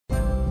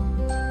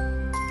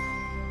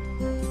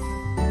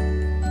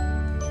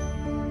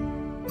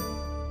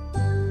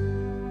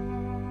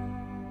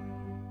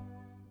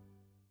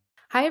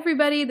Hi,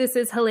 everybody. This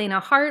is Helena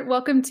Hart.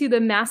 Welcome to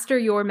the Master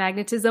Your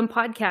Magnetism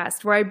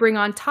podcast, where I bring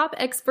on top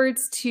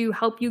experts to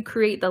help you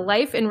create the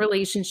life and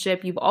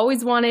relationship you've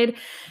always wanted.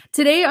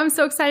 Today, I'm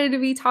so excited to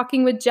be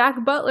talking with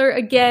Jack Butler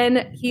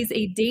again. He's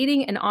a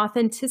dating and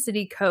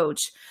authenticity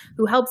coach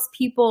who helps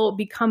people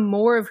become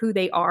more of who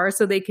they are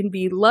so they can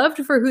be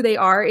loved for who they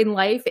are in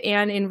life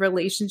and in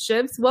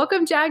relationships.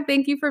 Welcome, Jack.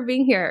 Thank you for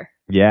being here.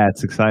 Yeah,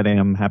 it's exciting.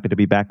 I'm happy to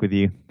be back with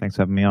you. Thanks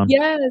for having me on.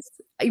 Yes,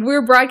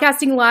 we're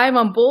broadcasting live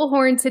on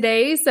Bullhorn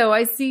today, so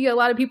I see a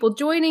lot of people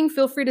joining.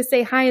 Feel free to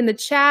say hi in the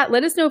chat.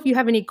 Let us know if you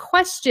have any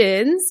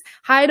questions.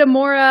 Hi to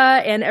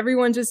Maura and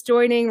everyone just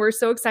joining. We're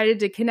so excited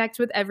to connect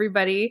with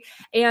everybody,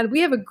 and we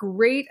have a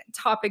great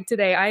topic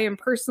today. I am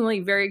personally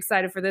very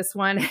excited for this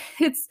one.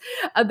 It's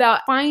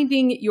about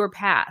finding your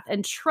path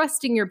and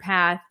trusting your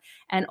path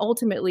and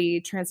ultimately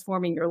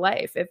transforming your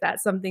life, if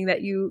that's something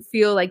that you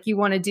feel like you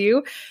want to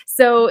do.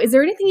 So is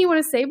there anything you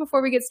want to say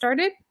before we get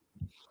started?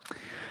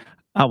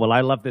 Oh, well, I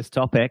love this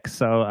topic,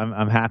 so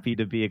I'm happy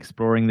to be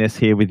exploring this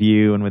here with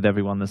you and with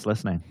everyone that's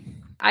listening.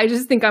 I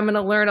just think I'm going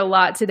to learn a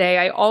lot today.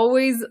 I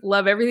always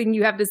love everything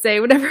you have to say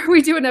whenever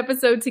we do an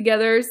episode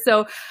together.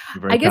 So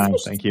I guess we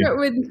should start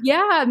with,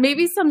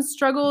 maybe some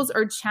struggles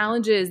or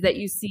challenges that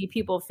you see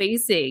people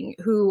facing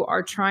who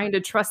are trying to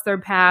trust their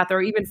path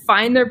or even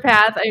find their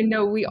path. I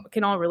know we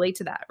can all relate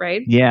to that,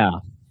 right? Yeah.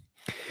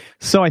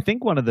 So I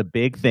think one of the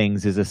big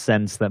things is a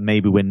sense that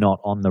maybe we're not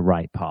on the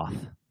right path.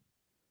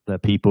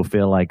 That people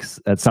feel like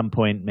at some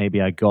point maybe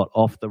I got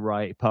off the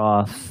right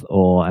path,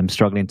 or I'm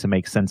struggling to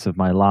make sense of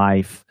my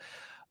life,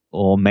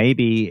 or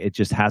maybe it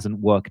just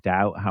hasn't worked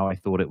out how I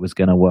thought it was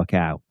going to work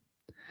out.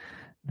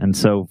 And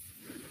so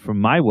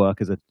from my work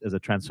as a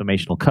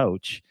transformational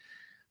coach,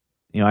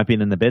 I've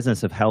been in the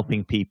business of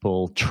helping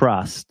people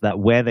trust that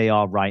where they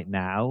are right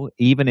now,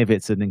 even if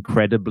it's an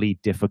incredibly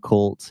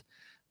difficult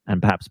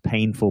and perhaps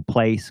painful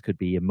place, could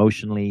be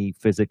emotionally,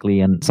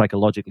 physically, and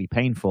psychologically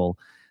painful,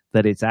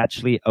 that it's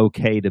actually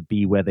okay to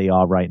be where they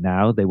are right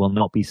now. They will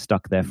not be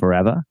stuck there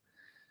forever.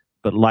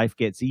 But life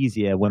gets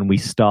easier when we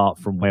start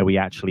from where we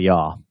actually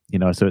are.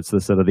 So it's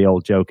the sort of the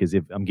old joke is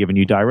if I'm giving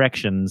you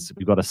directions,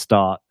 we've got to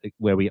start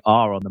where we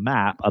are on the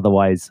map.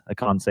 Otherwise, I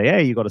can't say,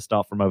 hey, you got to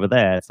start from over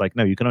there. It's like,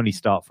 no, you can only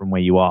start from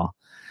where you are.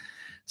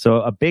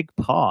 So a big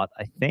part,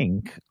 I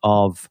think,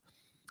 of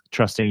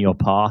trusting your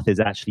path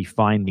is actually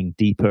finding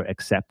deeper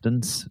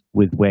acceptance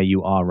with where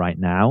you are right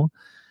now.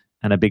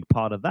 And a big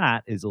part of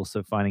that is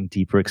also finding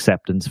deeper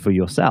acceptance for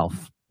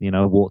yourself,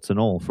 warts and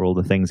all, for all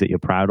the things that you're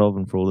proud of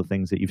and for all the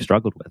things that you've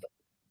struggled with.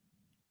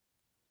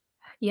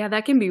 Yeah,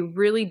 that can be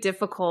really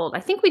difficult. I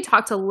think we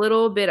talked a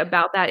little bit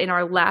about that in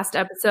our last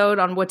episode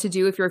on what to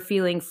do if you're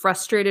feeling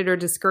frustrated or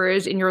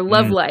discouraged in your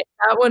love life.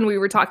 That one, we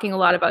were talking a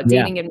lot about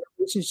dating and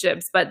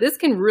relationships, but this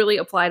can really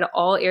apply to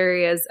all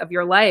areas of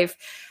your life.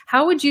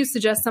 How would you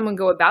suggest someone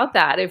go about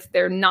that if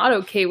they're not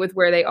okay with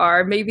where they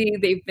are? Maybe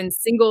they've been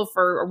single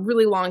for a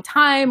really long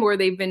time, or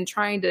they've been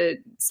trying to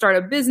start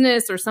a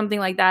business or something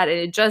like that, and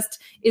it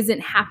just isn't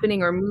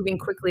happening or moving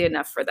quickly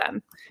enough for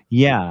them.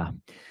 Yeah.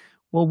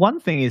 Well, one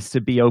thing is to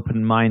be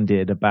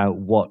open-minded about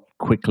what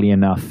quickly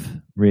enough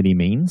really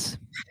means.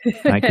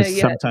 Right?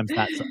 Because sometimes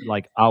that's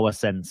like our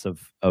sense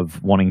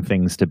of wanting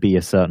things to be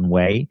a certain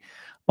way.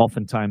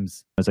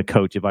 Oftentimes, as a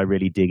coach, if I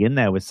really dig in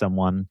there with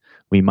someone,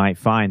 we might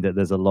find that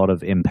there's a lot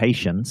of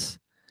impatience.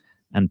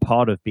 And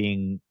part of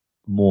being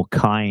more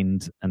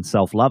kind and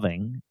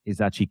self-loving is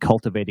actually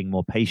cultivating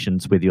more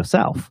patience with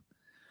yourself.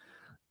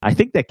 I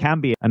think there can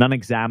be an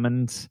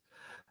unexamined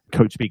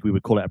coach speak, we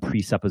would call it a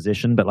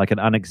presupposition, but like an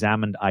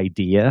unexamined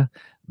idea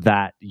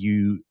that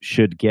you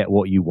should get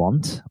what you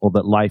want, or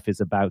that life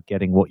is about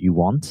getting what you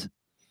want.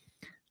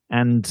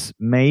 And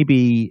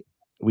maybe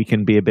we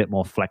can be a bit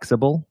more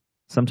flexible.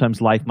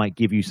 Sometimes life might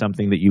give you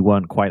something that you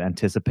weren't quite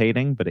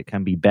anticipating, but it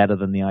can be better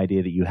than the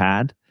idea that you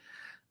had.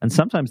 And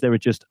sometimes there are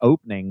just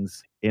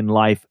openings in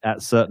life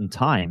at certain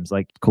times,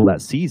 like call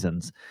that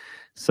seasons.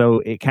 So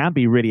it can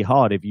be really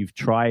hard if you've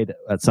tried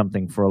at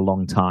something for a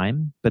long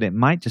time, but it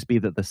might just be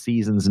that the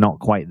season's not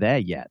quite there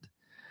yet.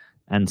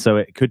 And so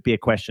it could be a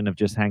question of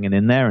just hanging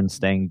in there and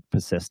staying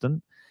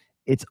persistent.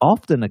 It's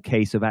often a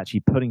case of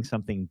actually putting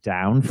something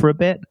down for a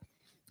bit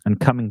and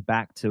coming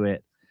back to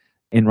it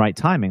in right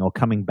timing, or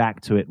coming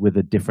back to it with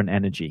a different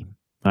energy,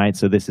 right?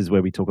 So this is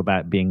where we talk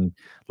about being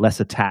less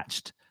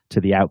attached to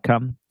the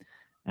outcome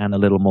and a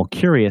little more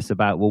curious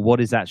about, well,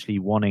 what is actually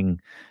wanting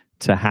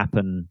to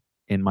happen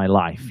in my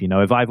life?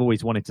 If I've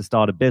always wanted to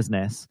start a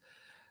business,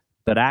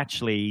 but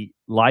actually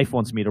life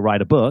wants me to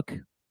write a book,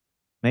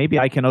 maybe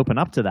I can open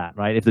up to that,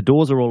 right? If the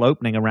doors are all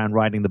opening around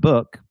writing the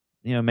book,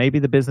 maybe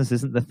the business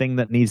isn't the thing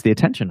that needs the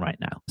attention right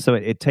now. So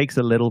it takes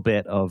a little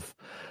bit of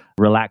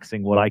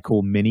relaxing, what I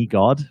call mini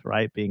God,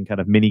 right? Being kind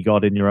of mini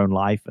God in your own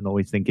life and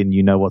always thinking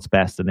you know what's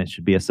best and it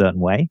should be a certain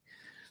way,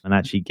 and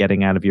actually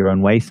getting out of your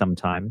own way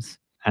sometimes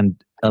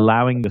and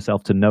allowing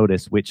yourself to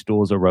notice which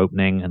doors are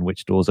opening and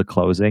which doors are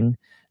closing,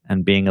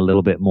 and being a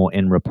little bit more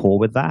in rapport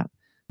with that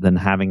than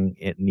having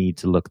it need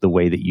to look the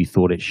way that you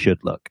thought it should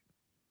look.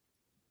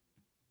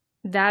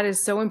 That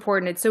is so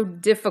important. It's so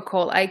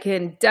difficult. I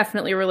can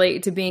definitely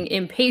relate to being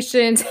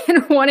impatient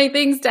and wanting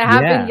things to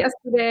happen Yeah.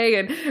 yesterday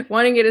and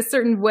wanting it a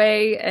certain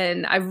way.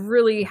 And I've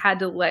really had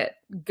to let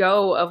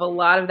go of a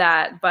lot of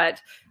that,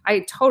 but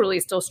I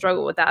totally still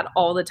struggle with that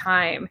all the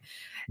time.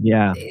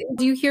 Yeah.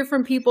 Do you hear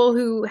from people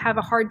who have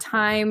a hard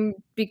time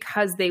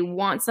because they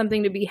want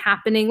something to be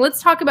happening?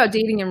 Let's talk about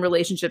dating and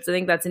relationships. I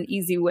think that's an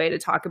easy way to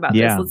talk about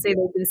this. Yeah. Let's say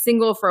they've been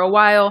single for a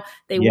while,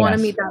 they want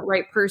to meet Yes. that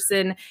right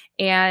person,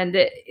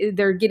 and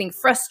they're getting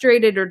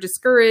frustrated or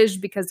discouraged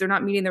because they're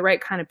not meeting the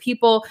right kind of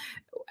people.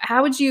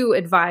 How would you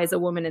advise a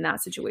woman in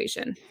that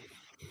situation?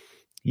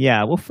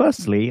 Yeah. Well,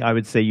 firstly, I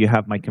would say you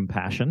have my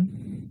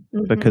compassion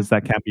Hmm. because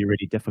that can be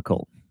really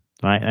difficult,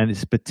 right? And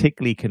it's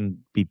particularly can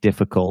be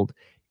difficult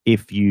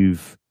if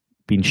you've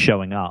been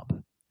showing up,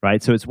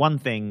 right? So it's one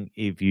thing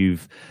if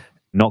you've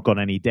not got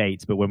any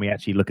dates, but when we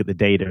actually look at the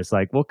data, it's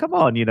like, well, come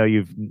on,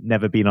 you've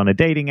never been on a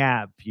dating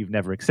app, you've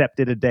never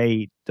accepted a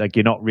date, like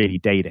you're not really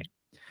dating.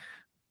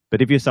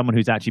 But if you're someone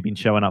who's actually been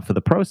showing up for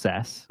the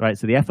process, right?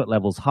 So the effort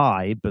level's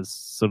high, but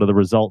sort of the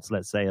results,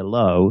 let's say, are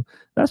low.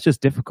 That's just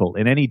difficult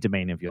in any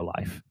domain of your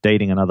life,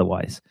 dating and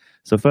otherwise.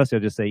 So first, I'll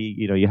just say,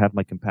 you have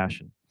my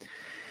compassion.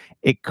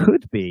 It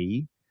could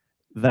be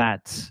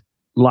that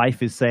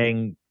life is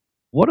saying,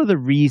 what are the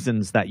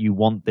reasons that you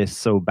want this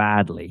so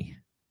badly?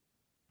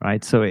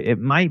 Right. So it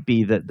might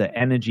be that the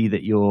energy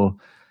that you're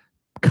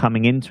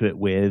coming into it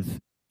with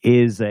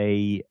is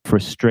a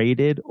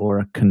frustrated or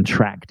a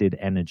contracted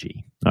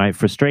energy. Right.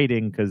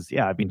 Frustrating because,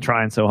 yeah, I've been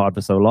trying so hard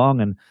for so long,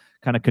 and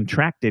kind of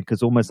contracted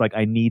because almost like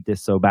I need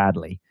this so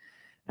badly.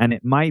 And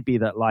it might be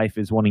that life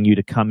is wanting you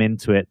to come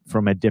into it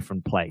from a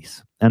different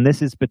place. And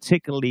this is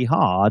particularly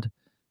hard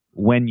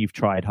when you've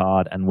tried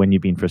hard and when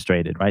you've been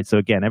frustrated, right? So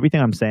again,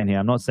 everything I'm saying here,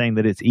 I'm not saying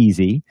that it's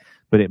easy,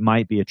 but it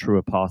might be a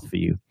truer path for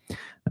you.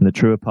 And the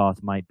truer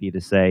path might be to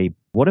say,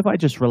 what if I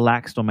just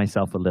relaxed on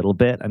myself a little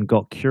bit and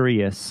got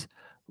curious?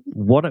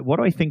 What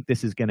do I think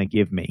this is going to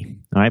give me?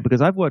 All right.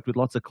 Because I've worked with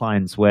lots of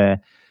clients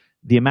where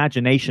the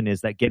imagination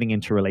is that getting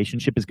into a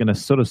relationship is going to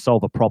sort of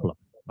solve a problem,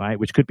 right?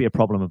 Which could be a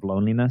problem of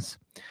loneliness.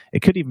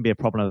 It could even be a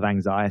problem of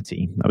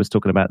anxiety. I was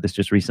talking about this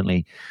just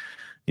recently.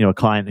 A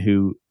client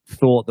who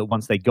thought that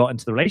once they got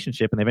into the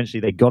relationship and eventually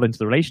they got into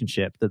the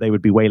relationship, that they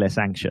would be way less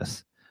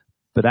anxious.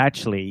 But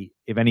actually,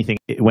 if anything,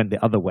 it went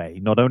the other way.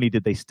 Not only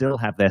did they still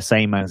have their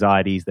same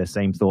anxieties, their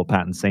same thought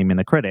patterns, same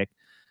inner critic,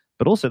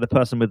 but also the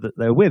person that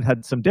they're with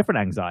had some different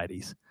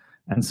anxieties.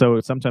 And so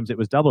sometimes it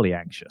was doubly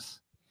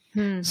anxious.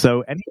 Hmm.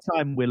 So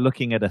anytime we're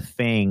looking at a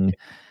thing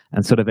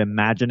and sort of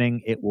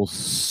imagining it will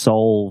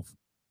solve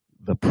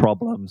the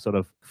problem sort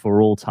of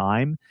for all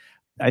time,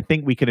 I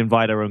think we can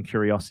invite our own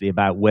curiosity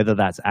about whether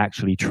that's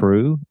actually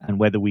true and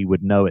whether we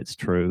would know it's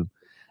true,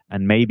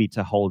 and maybe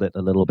to hold it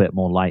a little bit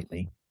more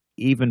lightly.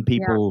 Even Yeah.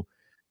 people,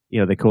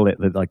 they call it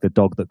like the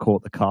dog that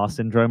caught the car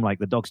syndrome. Like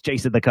the dog's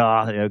chasing the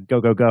car, go,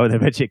 go, go. And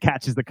eventually it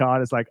catches the car.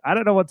 And it's like, I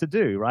don't know what to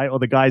do, right? Or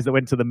the guys that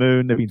went to the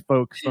moon, they've been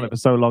focused on it for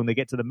so long, they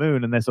get to the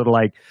moon and they're sort of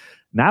like,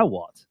 now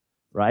what?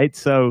 Right?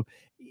 So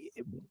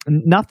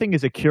nothing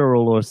is a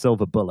cure-all or a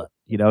silver bullet,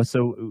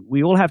 so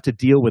we all have to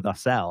deal with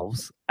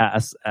ourselves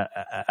at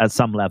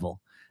some level.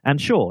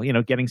 And sure,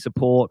 getting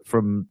support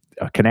from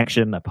a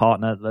connection, a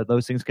partner,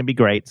 those things can be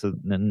great, so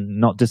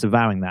not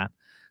disavowing that,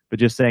 but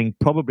just saying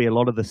probably a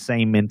lot of the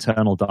same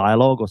internal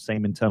dialogue or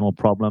same internal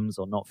problems,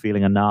 or not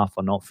feeling enough,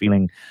 or not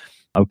feeling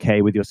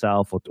okay with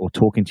yourself, or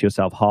talking to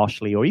yourself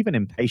harshly, or even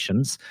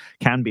impatience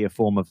can be a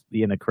form of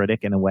the inner critic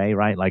in a way,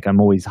 right? Like I'm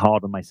always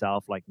hard on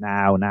myself, like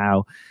now.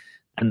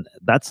 And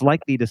that's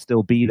likely to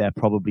still be there,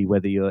 probably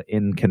whether you're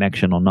in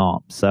connection or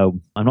not. So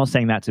I'm not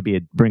saying that to be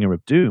a bringer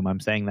of doom. I'm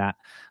saying that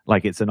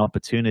like it's an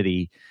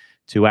opportunity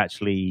to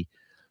actually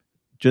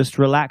just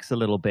relax a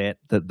little bit.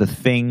 That the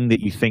thing that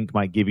you think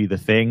might give you the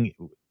thing,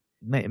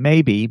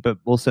 maybe, but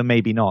also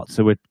maybe not.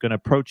 So we're going to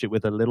approach it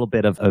with a little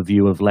bit of a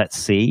view of let's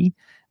see.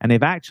 And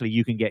if actually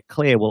you can get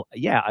clear, well,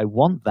 yeah, I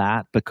want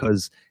that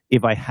because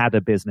if I had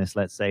a business,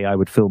 let's say, I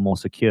would feel more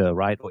secure,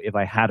 right? Or if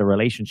I had a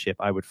relationship,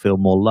 I would feel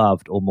more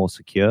loved or more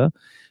secure.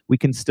 We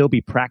can still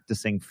be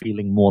practicing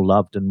feeling more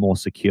loved and more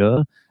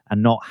secure,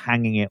 and not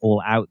hanging it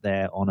all out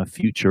there on a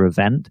future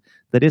event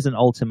that isn't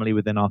ultimately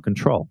within our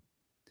control.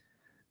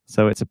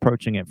 So it's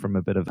approaching it from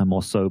a bit of a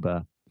more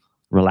sober,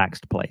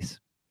 relaxed place.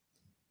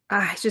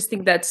 I just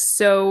think that's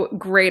so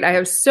great. I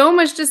have so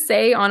much to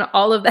say on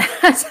all of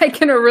that. I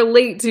can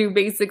relate to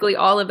basically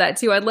all of that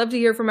too. I'd love to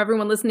hear from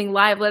everyone listening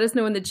live. Let us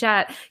know in the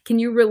chat. Can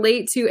you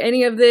relate to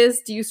any of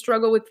this? Do you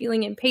struggle with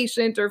feeling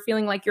impatient or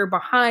feeling like you're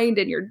behind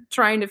and you're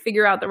trying to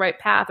figure out the right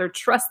path, or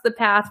trust the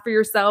path for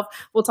yourself?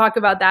 We'll talk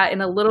about that in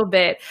a little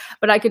bit,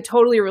 but I could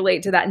totally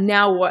relate to that.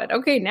 Now what?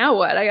 Okay, now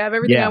what? I have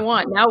everything I Yeah.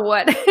 want. Now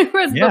what?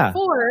 Whereas Yeah.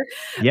 before,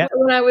 Yeah.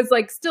 when I was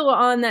like still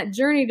on that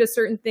journey to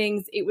certain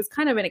things, it was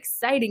kind of an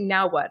exciting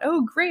now what.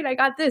 oh, great, I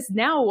got this.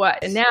 Now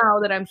what? And now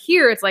that I'm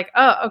here, it's like,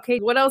 oh, okay,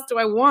 what else do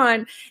I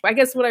want? I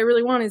guess what I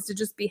really want is to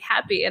just be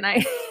happy. And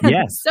I am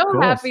Yes, so of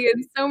course. happy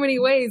in so many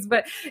ways,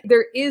 but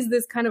there is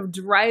this kind of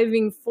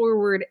driving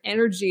forward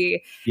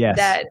energy Yes.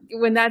 that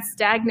when that's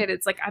stagnant,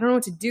 it's like, I don't know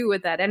what to do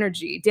with that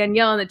energy.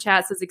 Danielle in the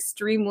chat says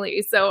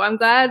extremely. So I'm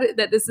glad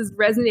that this is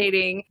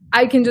resonating.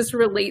 I can just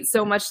relate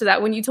so much to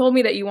that. When you told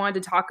me that you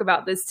wanted to talk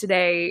about this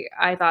today,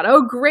 I thought,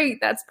 oh, great,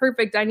 that's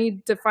perfect. I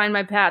need to find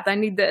my path. I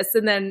need this.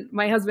 And then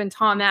my husband,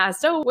 Tom,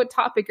 asked, oh, what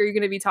topic are you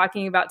going to be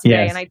talking about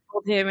today? Yes. And I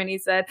told him, and he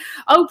said,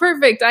 oh,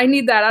 perfect. I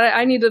need that.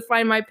 I need to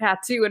find my path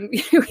too. And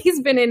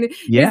he's been in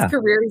his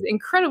career, he's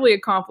incredibly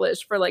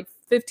accomplished for like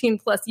 15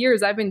 plus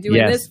years. I've been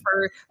doing this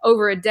for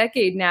over a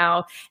decade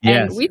now.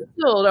 And we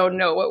still don't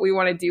know what we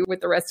want to do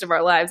with the rest of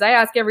our lives. I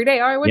ask every day,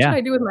 all right, what should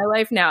I do with my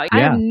life now? I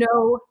have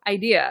no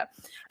idea.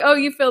 Oh,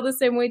 you feel the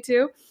same way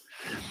too?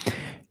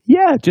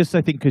 Yeah, just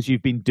I think because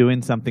you've been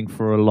doing something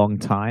for a long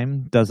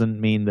time doesn't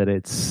mean that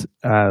it's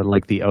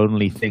like the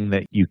only thing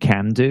that you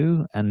can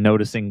do, and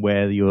noticing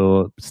where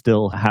you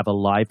still have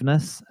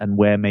aliveness and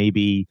where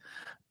maybe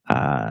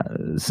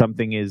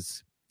something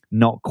is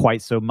not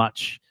quite so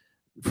much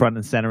front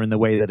and center in the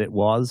way that it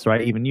was,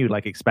 right? Even you,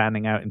 like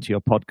expanding out into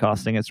your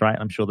podcasting, it's right.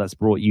 I'm sure that's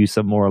brought you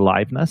some more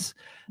aliveness.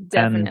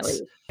 Definitely.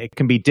 And it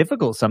can be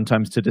difficult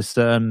sometimes to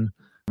discern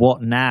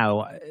what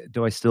now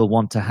do I still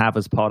want to have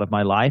as part of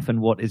my life, and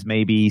what is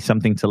maybe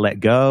something to let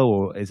go,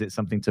 or is it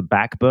something to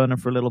back burner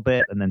for a little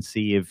bit and then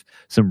see if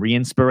some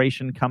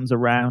re-inspiration comes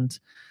around.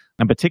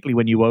 And particularly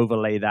when you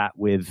overlay that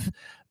with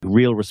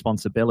real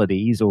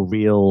responsibilities or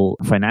real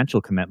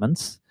financial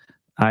commitments,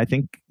 I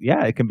think,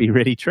 it can be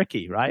really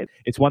tricky, right?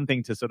 It's one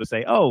thing to sort of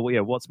say, oh,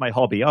 what's my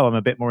hobby? Oh, I'm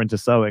a bit more into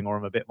sewing, or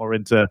I'm a bit more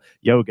into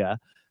yoga.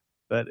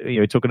 But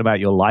you're talking about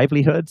your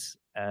livelihoods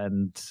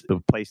and the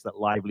place that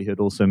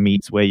livelihood also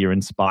meets where you're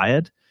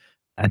inspired.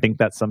 I think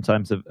that's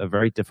sometimes a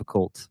very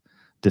difficult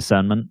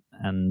discernment,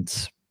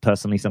 and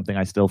personally something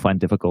I still find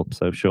difficult.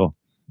 So sure.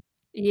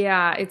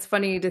 Yeah, it's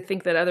funny to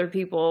think that other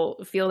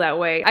people feel that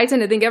way. I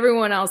tend to think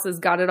everyone else has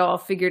got it all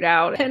figured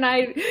out, and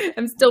I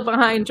am still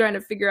behind trying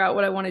to figure out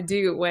what I want to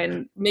do,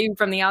 when maybe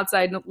from the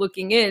outside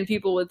looking in,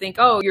 people would think,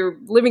 oh, you're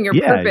living your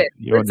purpose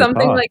or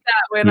something like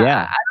that. When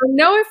I don't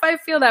know if I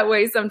feel that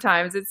way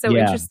sometimes. It's so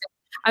interesting.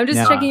 I'm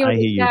just checking in with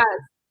the chat.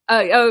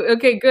 Oh,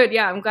 okay, good.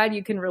 Yeah, I'm glad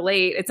you can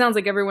relate. It sounds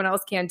like everyone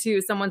else can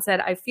too. Someone said,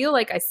 I feel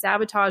like I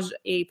sabotaged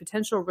a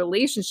potential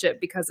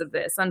relationship because of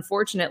this,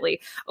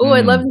 unfortunately. Oh,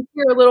 I'd love to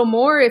hear a little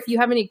more. If you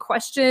have any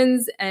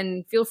questions,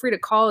 and feel free to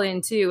call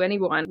in too,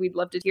 anyone. We'd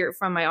love to hear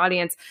from my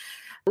audience.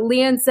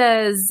 Leanne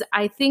says,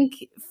 I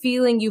think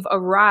feeling you've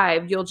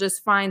arrived, you'll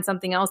just find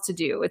something else to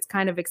do. It's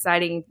kind of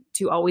exciting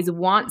to always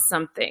want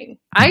something.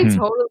 I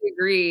totally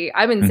agree.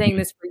 I've been saying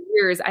this for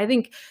years. I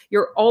think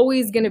you're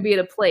always going to be at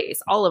a place,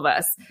 all of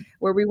us,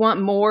 where we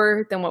want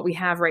more than what we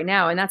have right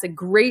now. And that's a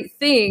great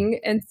thing.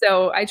 And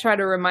so I try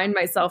to remind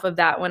myself of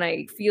that when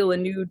I feel a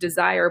new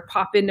desire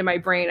pop into my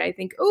brain. I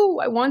think, oh,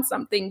 I want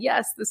something.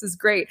 Yes, this is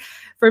great.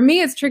 For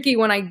me, it's tricky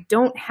when I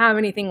don't have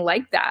anything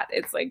like that.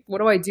 It's like, what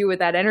do I do with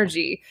that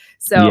energy?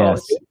 So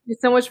thank you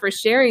so much for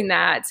sharing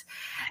that.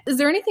 Is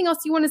there anything else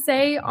you want to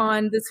say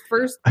on this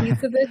first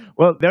piece of it?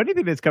 Well, the only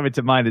thing that's coming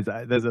to mind is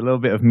there's a little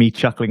bit of me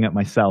chuckling at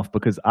myself,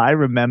 because I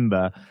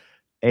remember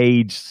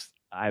I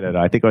don't know,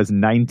 I think I was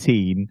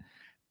 19,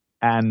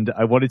 and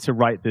I wanted to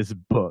write this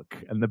book.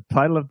 And the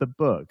title of the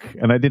book,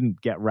 and I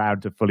didn't get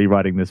round to fully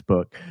writing this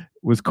book,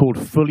 was called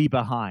Fully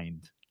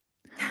Behind.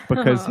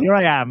 Because here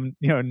I am,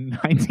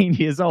 19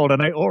 years old,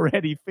 and I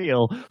already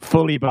feel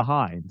fully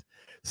behind.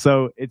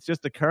 So it's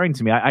just occurring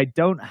to me, I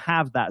don't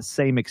have that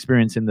same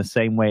experience in the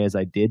same way as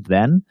I did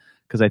then,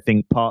 because I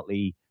think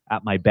partly,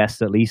 at my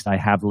best at least, I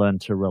have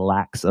learned to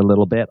relax a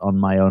little bit on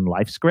my own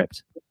life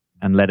script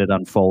and let it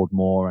unfold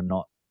more, and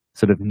not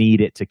sort of need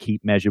it to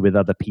keep measure with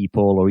other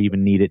people, or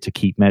even need it to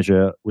keep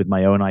measure with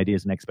my own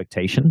ideas and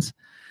expectations.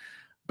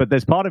 But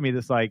there's part of me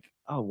that's like,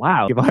 oh,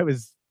 wow, if I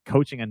was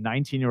coaching a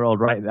 19-year-old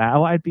right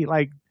now, I'd be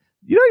like,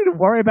 you don't need to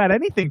worry about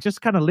anything.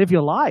 Just kind of live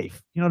your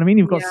life. You know what I mean?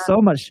 You've got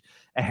so much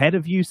ahead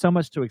of you, so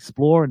much to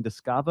explore and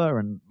discover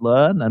and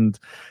learn. And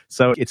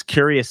so it's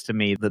curious to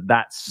me that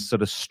that's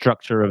sort of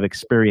structure of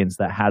experience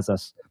that has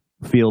us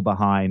feel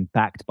behind,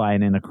 backed by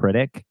an inner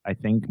critic, I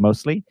think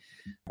mostly.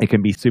 It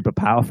can be super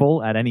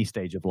powerful at any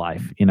stage of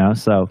life,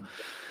 So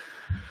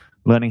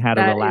learning how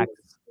to relax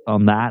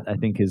on that, I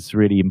think, is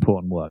really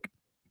important work.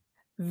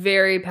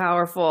 Very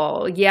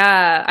powerful.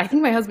 Yeah. I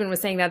think my husband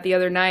was saying that the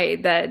other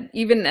night, that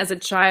even as a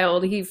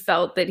child, he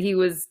felt that he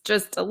was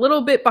just a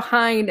little bit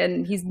behind,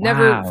 and he's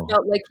never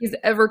felt like he's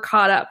ever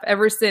caught up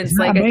ever since.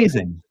 Isn't that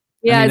amazing?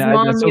 His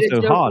mom that's made also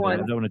a joke hard.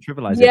 once. I don't want to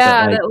trivialize it.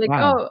 Yeah,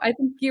 oh, I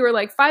think you were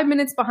like 5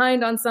 minutes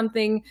behind on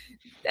something.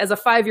 As a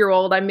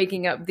 5-year-old, I'm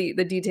making up the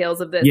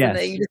details of this, and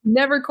that you just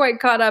never quite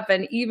caught up.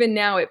 And even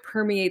now, it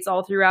permeates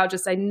all throughout.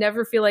 Just I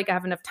never feel like I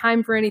have enough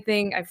time for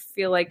anything. I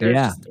feel like there's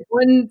just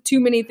too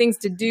many things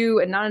to do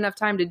and not enough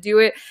time to do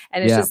it.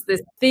 And it's just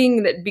this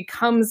thing that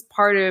becomes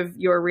part of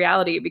your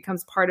reality. It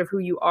becomes part of who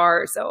you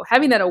are. So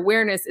having that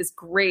awareness is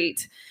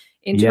great.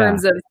 in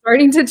terms of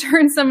starting to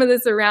turn some of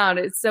this around.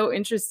 It's so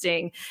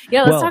interesting.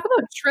 Yeah, let's talk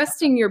about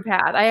trusting your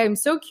path. I am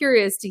so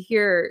curious to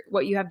hear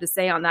what you have to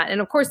say on that. And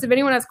of course, if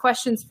anyone has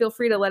questions, feel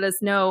free to let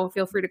us know.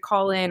 Feel free to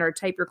call in or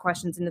type your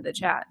questions into the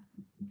chat.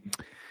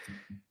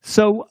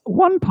 So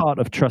one part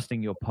of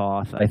trusting your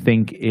path, I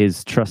think,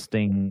 is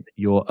trusting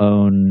your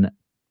own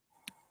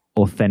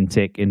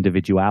authentic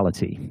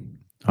individuality.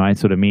 All right,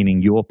 sort of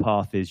meaning your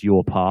path is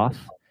your path.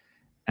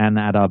 And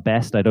at our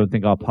best, I don't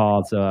think our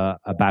paths are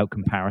about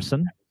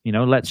comparison.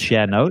 Let's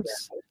share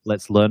notes.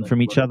 Let's learn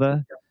from each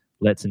other.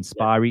 Let's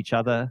inspire each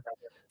other.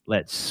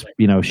 Let's,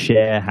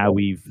 share how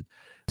we've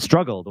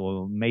struggled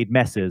or made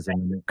messes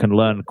and can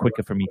learn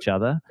quicker from each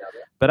other.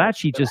 But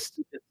actually just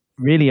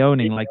really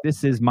owning, like,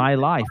 this is my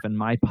life and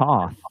my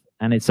path.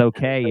 And it's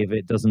okay if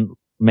it doesn't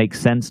make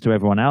sense to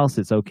everyone else.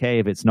 It's okay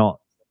if it's not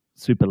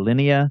super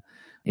linear.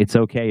 It's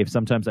okay if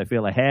sometimes I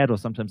feel ahead or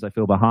sometimes I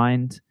feel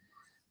behind.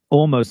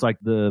 Almost like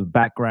the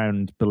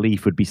background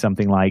belief would be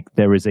something like,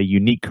 there is a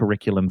unique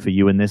curriculum for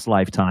you in this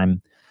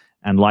lifetime,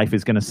 and life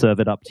is going to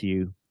serve it up to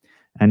you.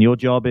 And your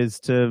job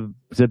is to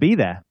be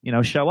there,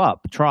 show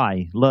up,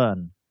 try,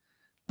 learn,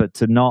 but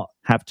to not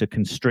have to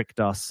constrict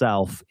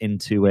ourselves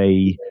into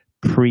a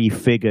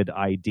prefigured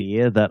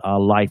idea that our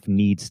life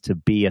needs to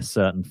be a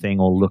certain thing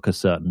or look a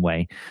certain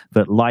way.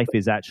 That life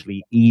is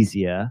actually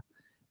easier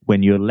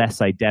when you're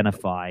less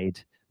identified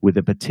with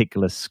a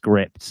particular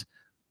script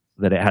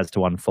that it has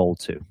to unfold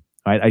to.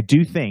 Right? I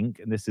do think,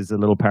 and this is a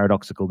little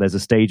paradoxical, there's a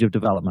stage of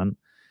development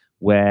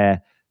where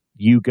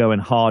you going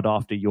hard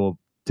after your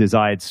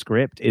desired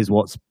script is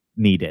what's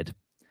needed.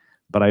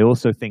 But I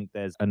also think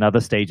there's another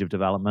stage of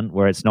development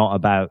where it's not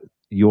about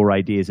your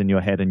ideas in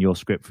your head and your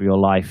script for your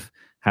life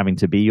having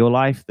to be your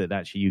life, that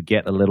actually you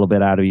get a little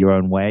bit out of your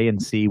own way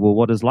and see, well,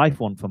 what does life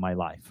want for my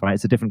life? Right?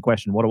 It's a different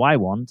question. What do I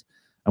want?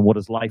 And what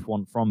does life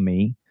want from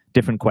me?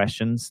 Different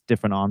questions,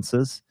 different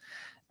answers.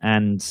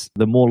 And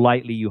the more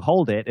lightly you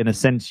hold it, in a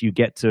sense, you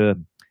get to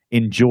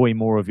enjoy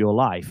more of your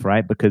life,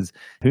 right? Because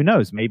who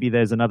knows, maybe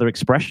there's another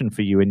expression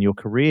for you in your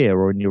career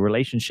or in your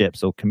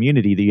relationships or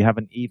community that you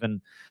haven't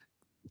even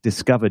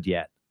discovered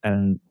yet.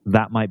 And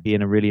that might be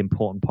in a really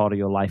important part of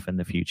your life in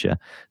the future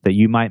that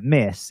you might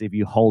miss if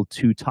you hold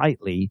too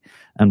tightly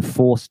and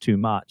force too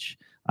much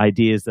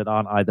ideas that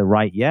aren't either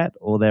right yet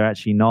or they're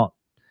actually not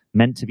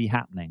meant to be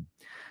happening.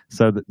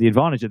 So the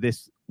advantage of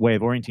this way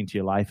of orienting to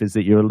your life is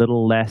that you're a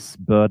little less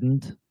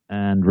burdened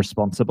and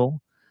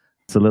responsible.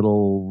 It's a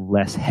little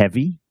less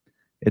heavy.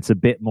 It's a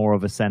bit more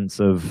of a sense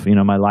of,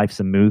 my life's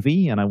a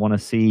movie and I want to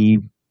see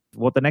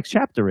what the next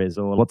chapter is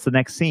or what's the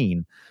next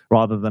scene,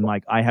 rather than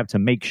like, I have to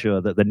make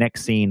sure that the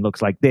next scene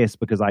looks like this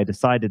because I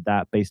decided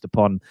that based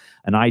upon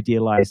an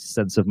idealized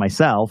sense of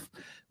myself,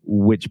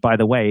 which, by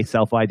the way,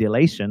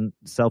 self-idealization,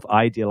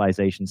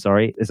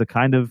 is a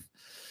kind of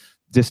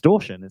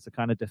distortion. It's a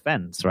kind of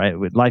defense, right?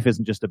 Life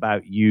isn't just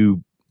about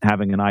you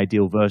having an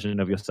ideal version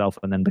of yourself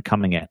and then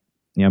becoming it.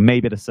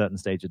 Maybe at a certain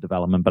stage of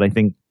development, but I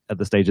think at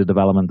the stage of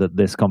development that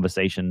this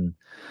conversation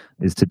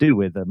is to do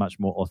with, a much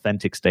more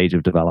authentic stage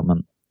of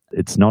development,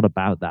 it's not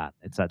about that.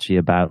 It's actually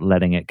about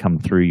letting it come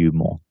through you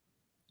more.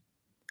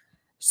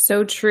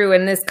 So true.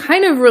 And this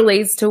kind of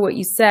relates to what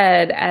you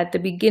said at the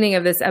beginning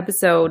of this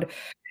episode,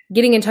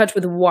 getting in touch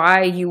with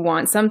why you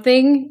want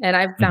something. And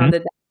I've found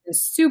that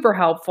is super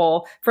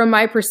helpful. From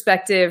my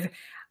perspective,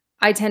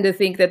 I tend to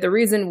think that the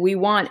reason we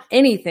want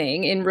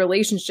anything in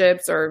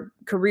relationships or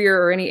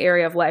career or any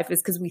area of life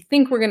is because we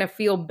think we're going to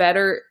feel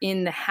better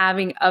in the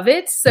having of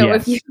it. So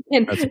if you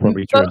can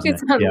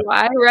focus on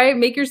why, right?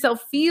 Make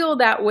yourself feel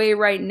that way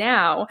right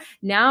now.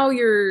 Now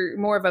you're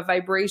more of a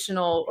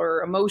vibrational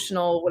or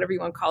emotional, whatever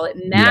you want to call it,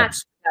 match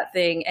that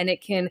thing. And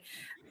it can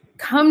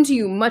come to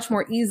you much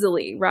more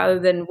easily rather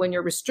than when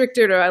you're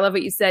restricted. Or I love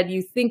what you said.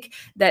 You think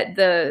that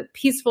the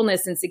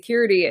peacefulness and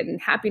security and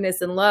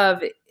happiness and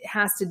love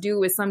has to do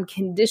with some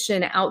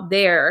condition out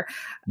there.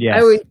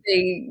 Yes. I would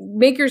say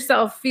make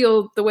yourself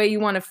feel the way you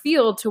want to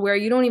feel to where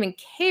you don't even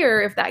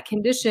care if that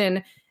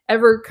condition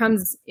ever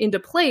comes into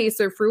place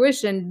or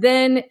fruition.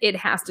 Then it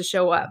has to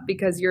show up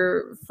because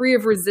you're free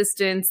of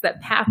resistance.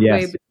 That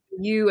pathway between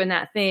you and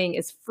that thing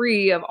is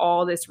free of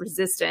all this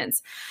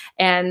resistance.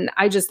 And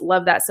I just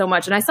love that so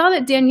much. And I saw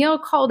that Danielle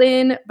called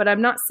in, but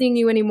I'm not seeing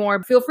you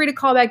anymore. Feel free to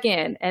call back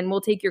in and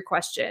we'll take your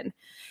question.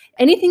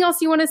 Anything else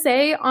you want to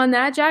say on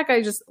that, Jack?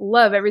 I just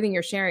love everything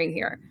you're sharing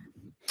here.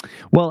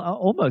 Well,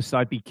 almost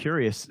I'd be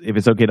curious if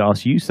it's okay to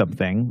ask you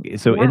something.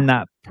 So in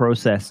that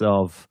process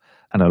of,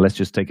 I don't know, let's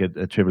just take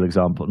a trivial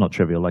example, not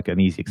trivial, like an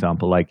easy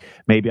example. Like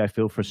maybe I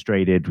feel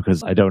frustrated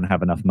because I don't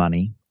have enough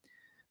money.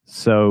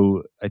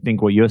 So I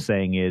think what you're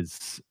saying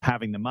is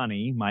having the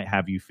money might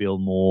have you feel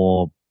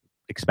more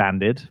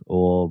expanded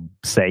or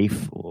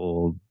safe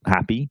or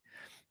happy.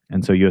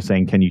 And so you're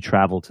saying, can you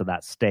travel to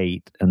that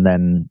state and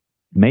then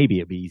maybe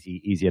it'd be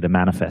easier to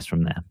manifest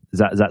from there. Is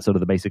that sort of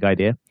the basic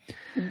idea?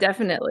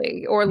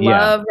 Definitely. Or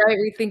love, right?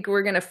 We think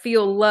we're going to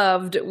feel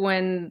loved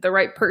when the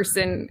right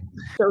person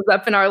shows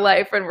up in our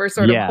life, and we're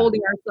sort of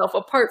holding ourselves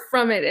apart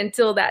from it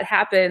until that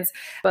happens.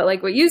 But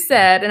like what you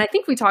said, and I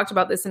think we talked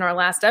about this in our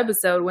last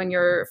episode, when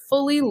you're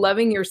fully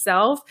loving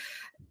yourself,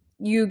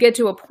 you get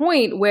to a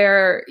point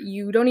where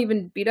you don't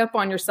even beat up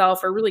on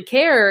yourself or really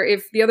care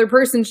if the other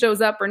person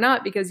shows up or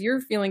not, because you're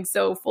feeling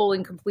so full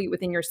and complete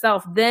within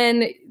yourself.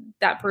 Then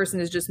that person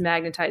is just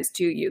magnetized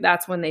to you.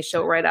 That's when they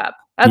show right up.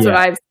 That's what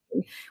I've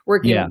seen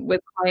working with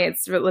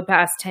clients for the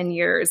past 10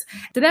 years.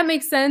 Did that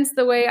make sense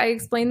the way I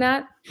explained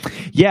that?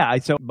 Yeah.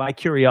 So my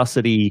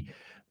curiosity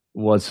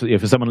was,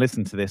 if someone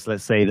listened to this,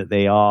 let's say that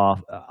they are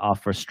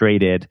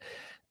frustrated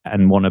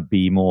and want to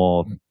be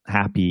more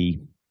happy,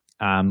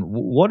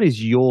 what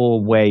is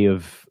your way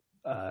of,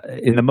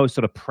 in the most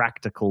sort of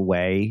practical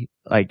way,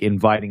 like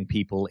inviting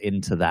people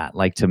into that,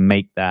 like to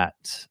make that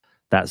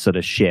sort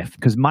of shift?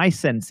 Because my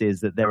sense is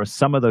that there are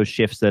some of those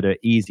shifts that are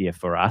easier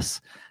for us,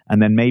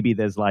 and then maybe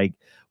there's like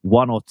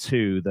one or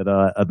two that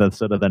are the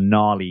sort of the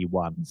gnarly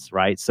ones,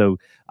 right? So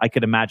I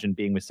could imagine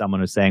being with someone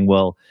who's saying,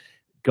 well,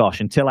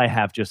 gosh, until I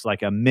have just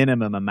like a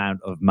minimum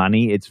amount of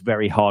money, it's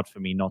very hard for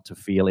me not to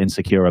feel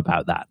insecure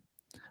about that.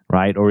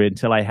 Right? Or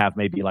until I have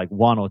maybe like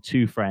one or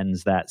two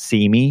friends that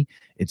see me,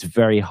 it's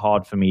very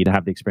hard for me to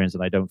have the experience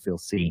that I don't feel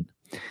seen.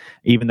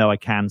 Even though I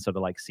can sort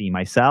of like see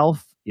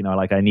myself,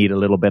 like I need a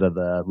little bit of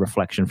the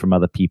reflection from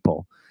other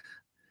people.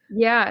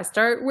 Yeah,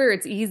 start where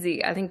it's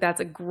easy. I think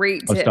that's a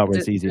great tip. Start where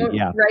it's easy,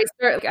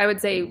 Right. I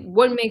would say,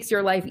 what makes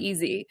your life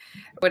easy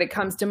when it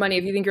comes to money?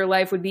 If you think your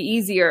life would be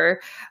easier,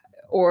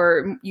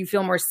 or you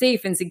feel more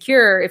safe and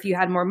secure if you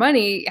had more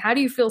money, how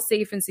do you feel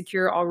safe and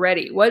secure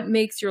already? What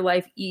makes your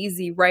life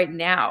easy right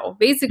now?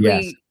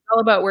 Basically, all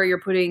about where you're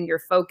putting your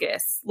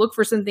focus. Look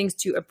for some things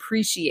to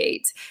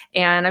appreciate.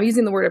 And I'm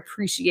using the word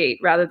appreciate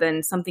rather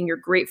than something you're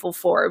grateful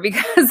for,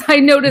 because I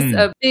noticed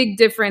a big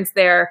difference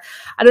there.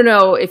 I don't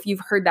know if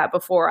you've heard that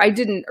before. I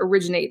didn't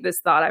originate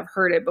this thought. I've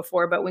heard it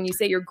before. But when you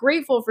say you're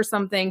grateful for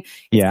something,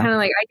 it's kind of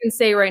like, I can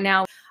say right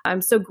now,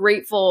 I'm so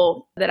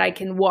grateful that I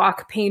can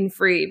walk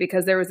pain-free,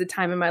 because there was a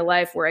time in my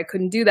life where I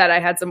couldn't do that.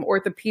 I had some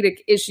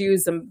orthopedic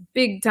issues, some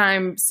big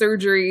time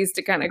surgeries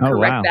to kind of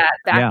correct that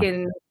back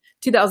in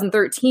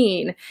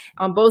 2013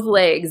 on both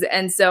legs.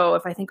 And so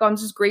if I think, I'm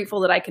just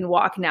grateful that I can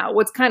walk now,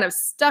 what's kind of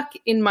stuck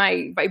in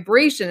my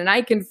vibration, and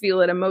I can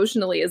feel it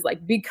emotionally, is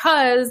like,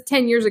 because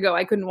 10 years ago,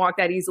 I couldn't walk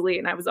that easily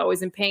and I was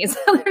always in pain. So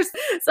there's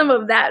some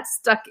of that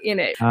stuck in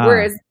it.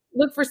 Whereas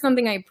look for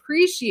something I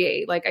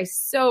appreciate. Like, I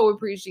so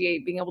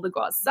appreciate being able to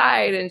go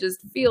outside and just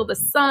feel the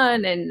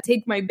sun and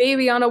take my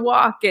baby on a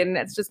walk. And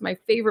that's just my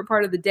favorite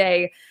part of the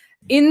day.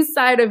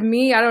 Inside of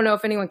me, I don't know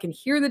if anyone can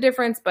hear the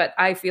difference, but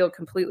I feel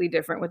completely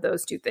different with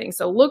those two things.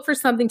 So look for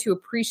something to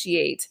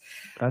appreciate.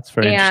 That's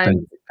very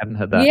interesting. I hadn't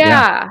heard that.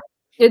 Yeah.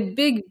 A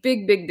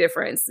big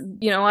difference.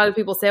 A lot of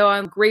people say, oh,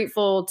 I'm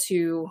grateful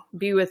to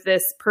be with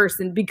this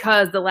person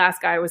because the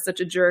last guy was such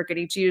a jerk and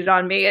he cheated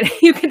on me. And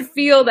you can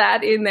feel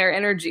that in their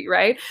energy,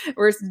 right?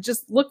 Or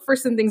just look for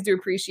some things to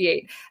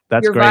appreciate.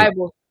 That's your great. Vibe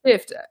will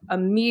shift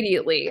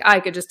immediately. I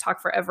could just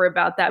talk forever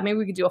about that. Maybe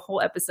we could do a whole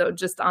episode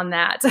just on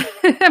that. But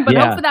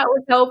hopefully that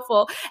was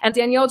helpful. And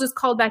Danielle just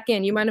called back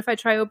in. You mind if I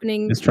try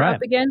opening her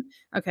up again?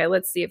 Okay,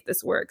 let's see if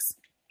this works.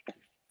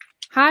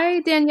 Hi,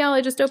 Danielle.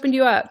 I just opened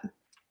you up.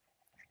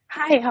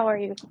 Hi, how are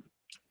you?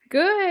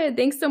 Good.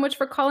 Thanks so much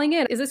for calling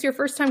in. Is this your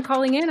first time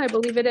calling in? I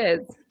believe it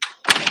is.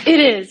 It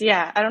is,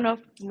 yeah. I don't know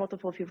if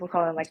multiple people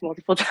call in like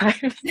multiple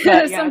times.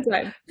 But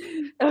Sometimes.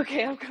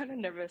 Okay, I'm kind of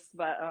nervous,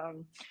 but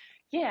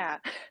yeah.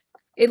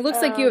 It looks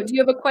like do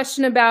you have a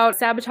question about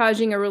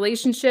sabotaging a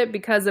relationship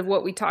because of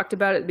what we talked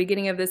about at the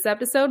beginning of this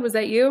episode? Was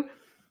that you?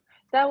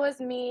 That was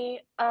me.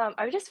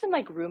 I've just been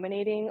like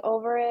ruminating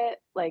over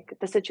it, like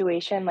the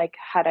situation, like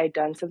had I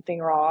done something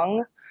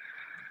wrong?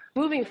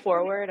 Moving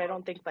forward, I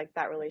don't think like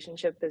that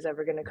relationship is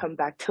ever going to come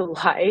back to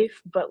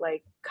life, but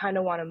like kind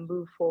of want to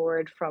move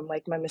forward from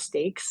like my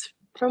mistakes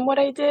from what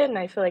I did. And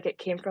I feel like it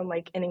came from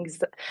like an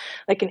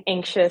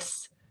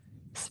anxious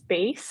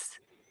space.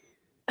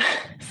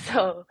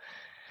 So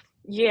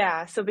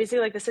basically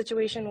like the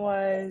situation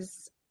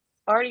was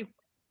already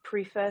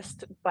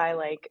prefaced by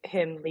like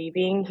him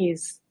leaving.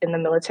 He's in the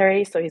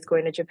military, so he's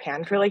going to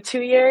Japan for like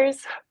 2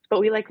 years, but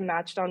we like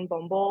matched on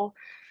Bumble.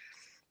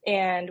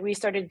 And we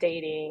started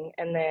dating,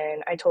 and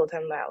then I told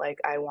him that like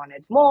I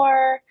wanted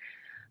more.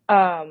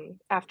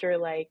 After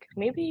like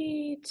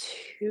maybe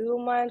 2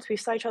 months, we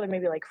saw each other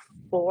maybe like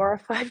 4 or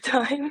 5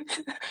 times.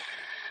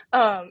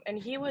 And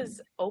he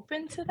was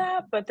open to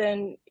that, but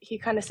then he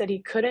kind of said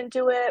he couldn't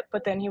do it.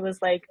 But then he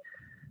was like,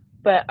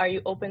 but are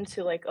you open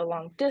to like a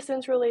long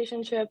distance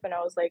relationship? And I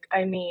was like,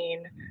 I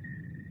mean,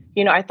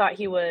 I thought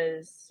he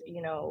was,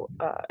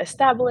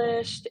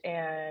 established,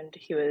 and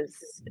he was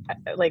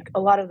like, a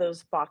lot of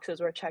those boxes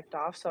were checked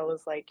off. So I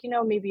was like,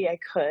 maybe I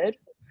could,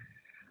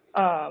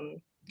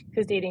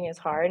 because dating is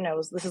hard. And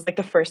this is like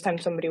the first time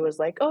somebody was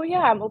like, oh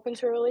yeah, I'm open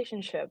to a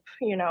relationship,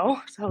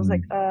 So I was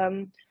like,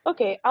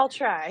 okay, I'll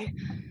try.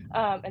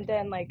 And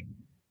then like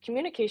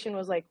communication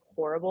was like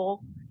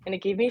horrible, and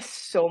it gave me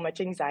so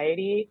much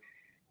anxiety.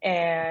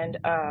 And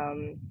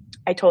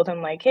I told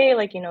him like, hey,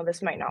 like,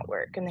 this might not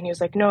work. And then he was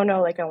like, no,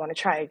 no, like, I want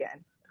to try again.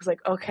 I was like,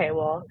 okay,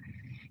 well,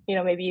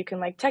 maybe you can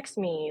like text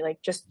me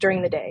like just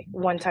during the day,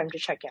 one time to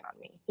check in on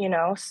me.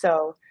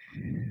 So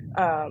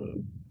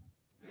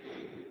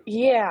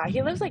yeah,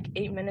 he lives like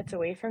 8 minutes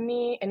away from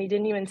me, and he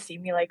didn't even see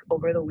me like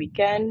over the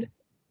weekend.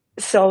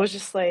 So I was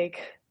just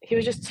like, he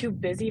was just too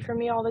busy for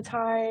me all the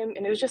time,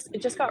 and it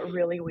just got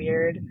really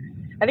weird.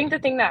 I think the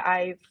thing that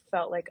I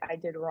felt like I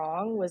did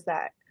wrong was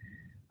that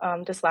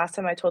this last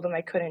time I told him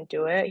I couldn't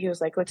do it, he was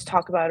like, let's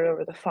talk about it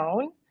over the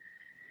phone.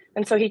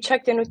 And so he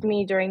checked in with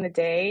me during the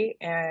day,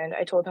 and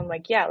I told him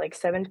like, yeah, like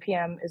 7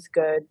 p.m. is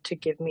good to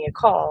give me a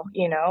call,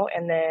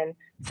 and then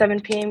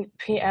 7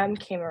 p.m.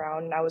 came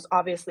around, and I was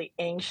obviously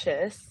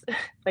anxious,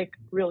 like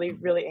really,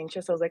 really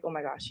anxious. I was like, oh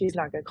my gosh, he's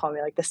not going to call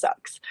me, like this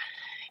sucks.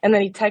 And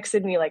then he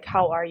texted me like,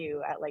 how are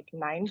you, at like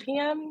 9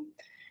 p.m.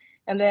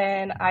 And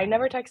then I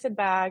never texted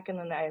back, and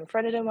then I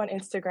unfriended him on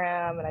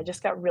Instagram, and I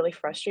just got really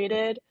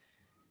frustrated.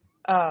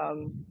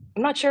 I'm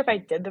not sure if I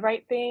did the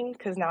right thing,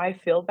 because now I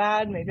feel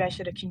bad. Maybe I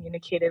should have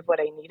communicated what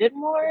I needed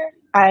more.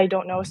 I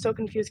don't know. I was so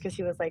confused because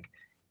he was like,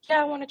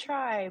 yeah, I want to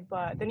try,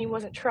 but then he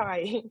wasn't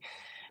trying.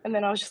 And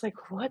then I was just like,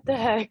 what the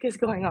heck is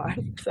going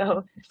on?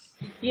 So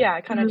yeah,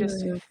 I kind of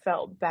just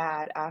felt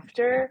bad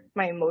after.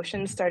 My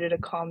emotions started to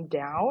calm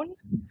down.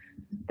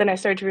 Then I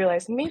started to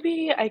realize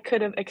maybe I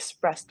could have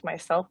expressed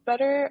myself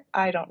better.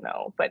 I don't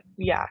know. But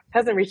yeah,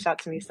 hasn't reached out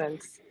to me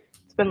since.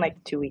 It's been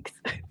like 2 weeks,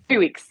 3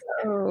 weeks.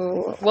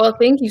 Oh, well,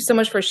 thank you so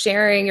much for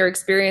sharing your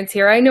experience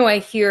here. I know I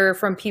hear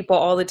from people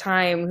all the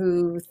time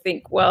who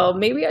think, well,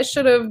 maybe I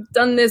should have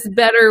done this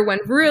better, when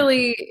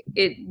really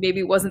it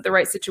maybe wasn't the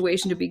right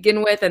situation to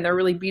begin with, and they're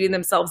really beating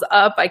themselves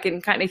up. I can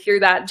kind of hear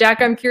that.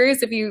 Jack, I'm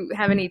curious if you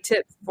have any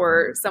tips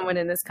for someone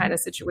in this kind of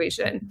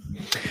situation.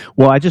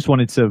 Well, I just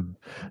wanted to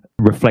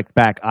reflect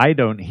back. I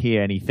don't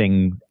hear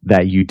anything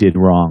that you did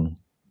wrong.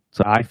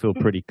 So I feel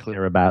pretty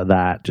clear about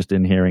that just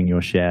in hearing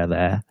your share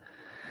there.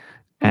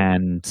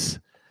 And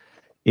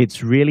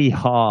it's really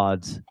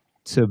hard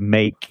to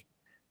make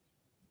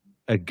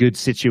a good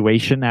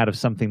situation out of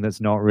something that's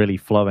not really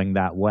flowing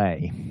that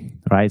way,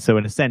 right? So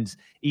in a sense,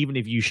 even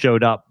if you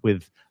showed up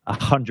with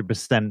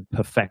 100%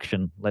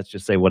 perfection, let's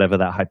just say whatever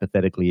that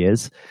hypothetically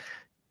is,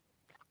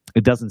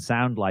 it doesn't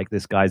sound like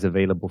this guy's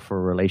available for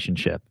a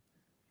relationship.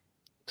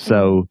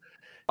 So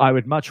I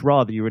would much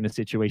rather you're in a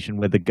situation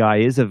where the guy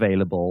is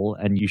available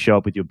and you show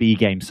up with your B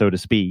game, so to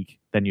speak,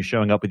 than you're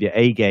showing up with your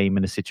A game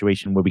in a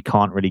situation where we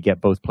can't really get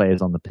both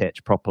players on the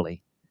pitch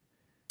properly.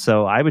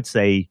 So I would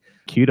say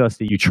kudos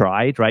that you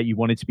tried, right? You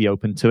wanted to be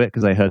open to it,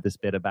 because I heard this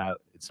bit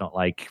about it's not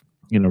like,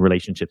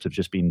 relationships have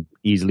just been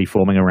easily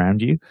forming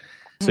around you.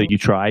 So you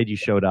tried, you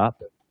showed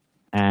up,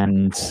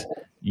 and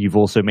you've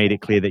also made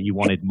it clear that you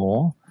wanted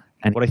more.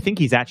 And what I think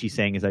he's actually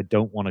saying is, I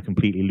don't want to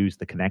completely lose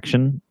the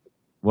connection.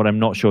 What I'm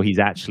not sure he's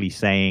actually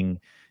saying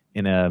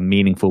in a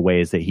meaningful way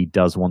is that he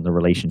does want the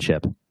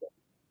relationship.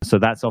 So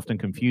that's often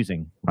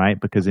confusing, right?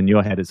 Because in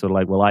your head, it's sort of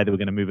like, well, either we're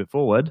going to move it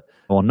forward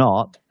or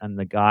not. And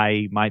the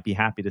guy might be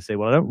happy to say,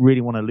 well, I don't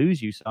really want to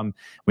lose you. So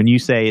when you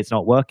say it's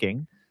not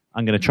working,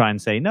 I'm going to try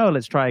and say, no,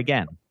 let's try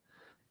again.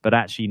 But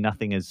actually,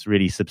 nothing has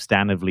really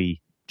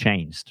substantively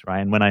changed, right?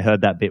 And when I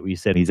heard that bit where you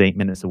said he's 8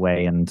 minutes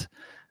away and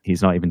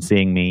he's not even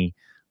seeing me,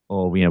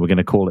 or, we're going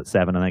to call at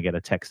 7 and I get a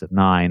text at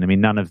 9. I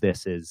mean, none of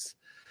this is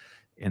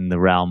in the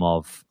realm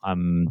of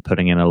I'm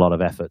putting in a lot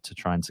of effort to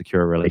try and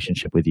secure a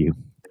relationship with you.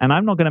 And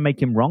I'm not going to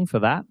make him wrong for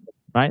that,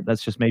 right?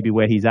 That's just maybe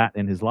where he's at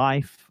in his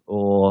life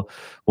or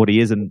what he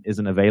isn't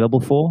available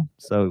for.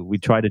 So we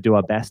try to do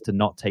our best to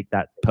not take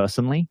that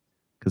personally,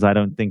 because I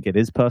don't think it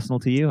is personal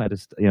to you. I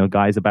just,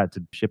 guy's about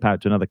to ship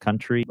out to another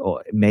country,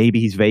 or maybe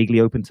he's vaguely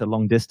open to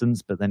long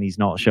distance, but then he's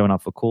not showing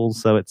up for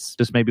calls. So it's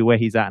just maybe where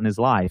he's at in his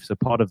life. So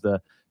part of the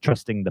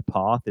trusting the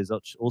path is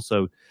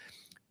also,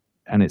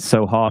 and it's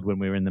so hard when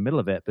we're in the middle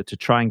of it, but to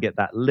try and get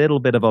that little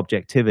bit of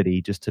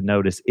objectivity just to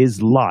notice,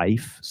 is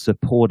life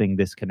supporting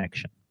this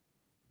connection?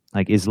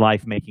 Like, is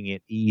life making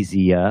it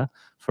easier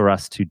for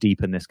us to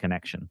deepen this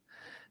connection?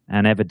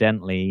 And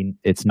evidently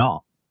it's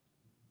not,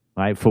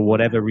 right? For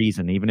whatever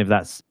reason, even if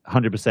that's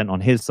 100%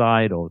 on his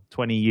side or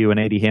 20 you and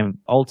 80 him,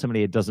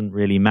 ultimately it doesn't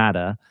really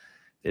matter.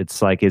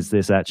 It's like, is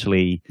this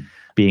actually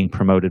being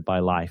promoted by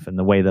life? And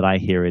the way that I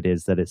hear it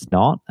is that it's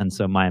not. And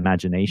so my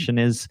imagination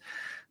is,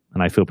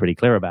 and I feel pretty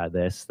clear about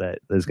this, that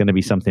there's going to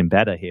be something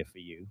better here for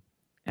you.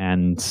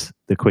 And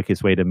the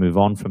quickest way to move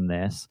on from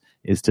this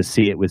is to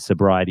see it with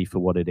sobriety for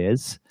what it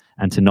is,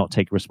 and to not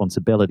take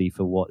responsibility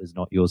for what is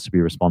not yours to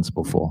be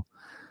responsible for.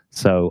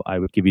 So I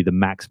would give you the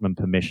maximum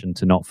permission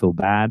to not feel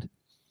bad,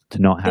 to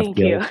not have Thank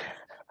guilt.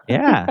 you.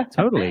 Yeah,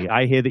 totally.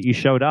 I hear that you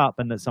showed up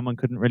and that someone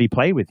couldn't really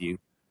play with you.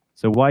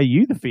 So why are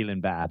you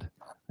feeling bad?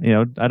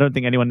 I don't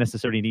think anyone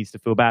necessarily needs to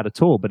feel bad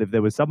at all. But if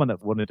there was someone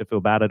that wanted to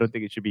feel bad, I don't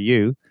think it should be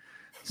you.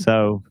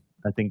 So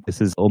I think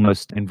this is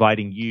almost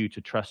inviting you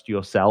to trust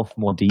yourself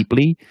more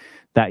deeply,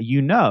 that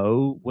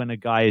when a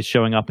guy is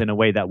showing up in a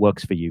way that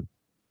works for you.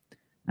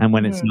 And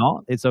when it's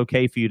not, it's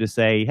okay for you to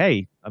say,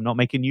 hey, I'm not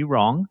making you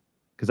wrong,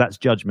 because that's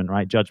judgment,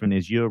 right? Judgment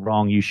is you're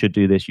wrong, you should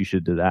do this, you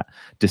should do that.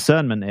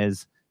 Discernment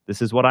is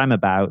this is what I'm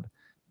about.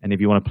 And if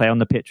you want to play on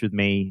the pitch with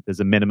me, there's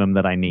a minimum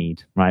that I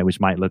need, right? Which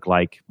might look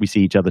like we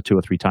see each other 2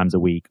 or 3 times a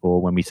week.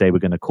 Or when we say we're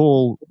going to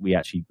call, we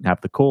actually have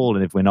the call.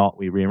 And if we're not,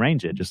 we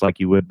rearrange it, just like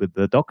you would with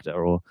the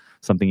doctor or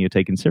something you're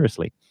taking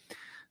seriously.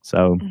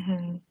 So,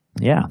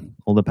 yeah,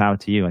 all the power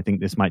to you. I think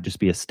this might just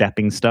be a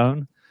stepping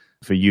stone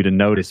for you to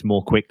notice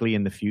more quickly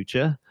in the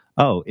future.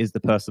 Oh, is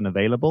the person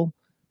available?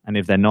 And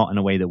if they're not in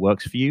a way that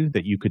works for you,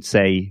 that you could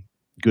say,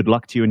 good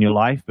luck to you in your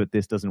life, but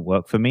this doesn't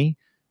work for me.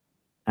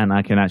 And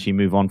I can actually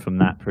move on from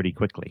that pretty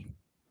quickly.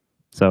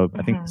 So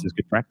I think this is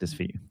good practice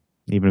for you,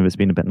 even if it's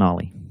been a bit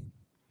gnarly.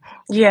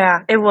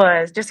 Yeah, it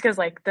was. Just because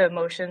like the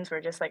emotions were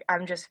just like,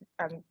 I'm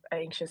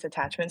anxious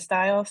attachment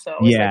style. So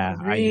I was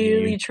like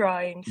really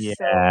trying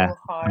so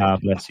hard. Oh,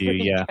 bless you.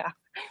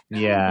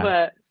 Yeah.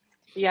 But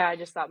yeah, I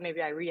just thought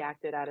maybe I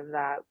reacted out of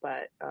that,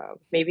 but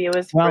maybe it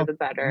was for the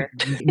better.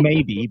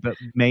 But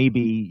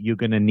maybe you're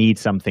going to need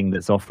something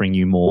that's offering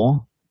you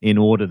more in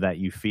order that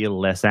you feel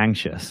less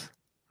anxious.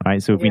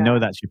 Right. So if we know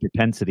that's your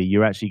propensity,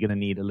 you're actually going to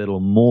need a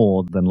little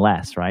more than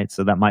less. Right.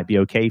 So that might be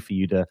okay for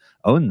you to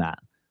own that.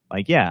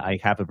 Like, yeah, I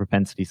have a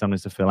propensity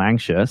sometimes to feel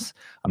anxious.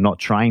 I'm not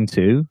trying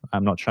to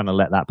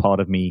let that part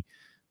of me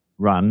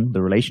run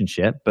the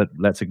relationship, but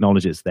let's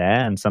acknowledge it's there.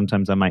 And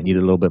sometimes I might need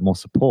a little bit more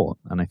support.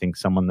 And I think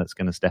someone that's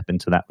going to step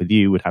into that with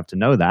you would have to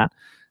know that,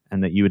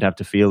 and that you would have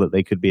to feel that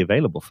they could be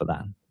available for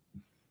that.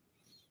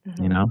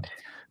 You know?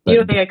 You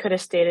don't think I could have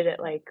stated it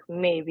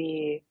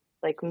maybe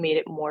made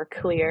it more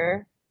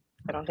clear?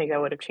 I don't think that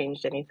would have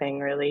changed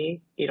anything,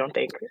 really. You don't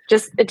think?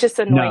 It's just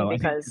annoying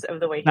because of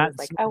the way he was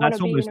like, I want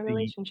to be in a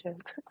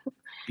relationship.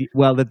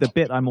 Well, the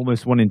bit I'm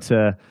almost wanting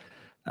to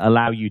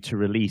allow you to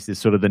release is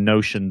sort of the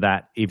notion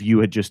that if you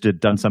had just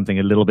done something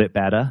a little bit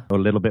better or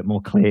a little bit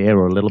more clear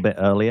or a little bit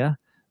earlier,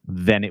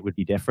 then it would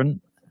be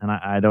different. And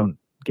I don't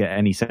get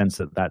any sense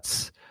that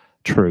that's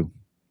true.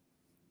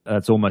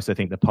 It's almost, I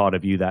think, the part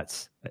of you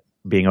that's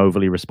being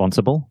overly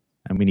responsible,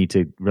 and we need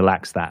to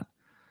relax that.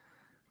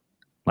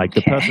 Like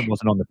the person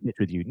wasn't on the pitch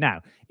with you.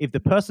 Now, if the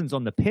person's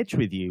on the pitch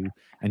with you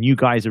and you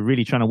guys are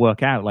really trying to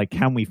work out, like,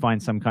 can we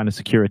find some kind of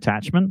secure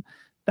attachment?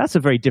 That's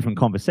a very different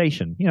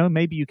conversation. You know,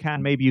 maybe you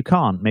can, maybe you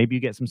can't. Maybe you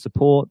get some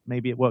support.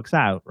 Maybe it works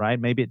out, right?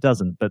 Maybe it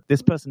doesn't. But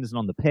this person isn't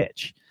on the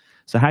pitch.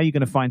 So how are you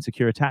going to find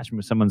secure attachment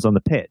when someone's on the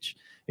pitch?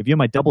 If you're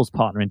my doubles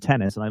partner in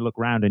tennis and I look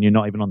around and you're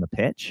not even on the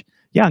pitch,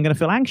 yeah, I'm going to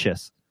feel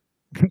anxious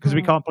because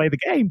we can't play the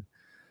game,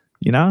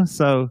 you know?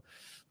 So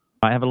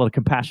I have a lot of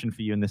compassion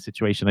for you in this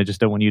situation. I just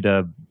don't want you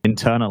to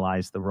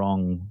internalize the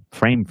wrong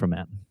frame from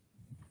it.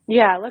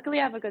 Yeah, luckily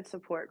I have a good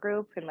support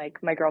group, and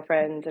like my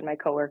girlfriend and my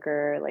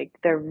coworker, like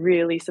they're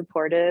really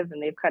supportive,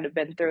 and they've kind of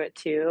been through it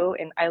too.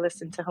 And I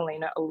listen to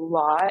Helena a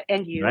lot,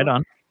 and you. Right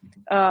on.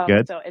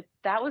 Good. So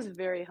that was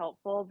very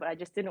helpful, but I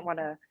just didn't want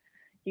to,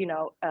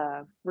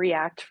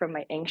 react from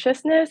my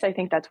anxiousness. I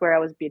think that's where I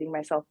was beating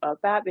myself up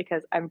at,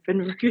 because I've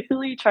been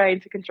really trying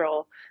to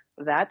control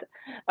that.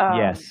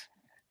 Yes.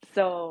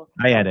 So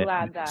I had it.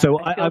 So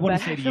I want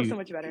to say to you, so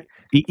much better.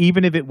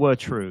 Even if it were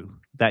true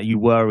that you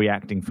were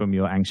reacting from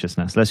your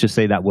anxiousness, let's just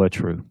say that were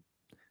true,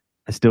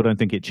 I still don't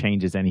think it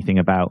changes anything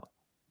about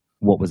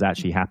what was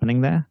actually happening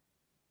there.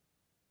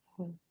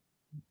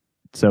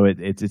 So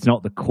it's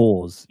not the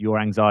cause. Your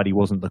anxiety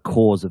wasn't the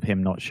cause of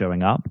him not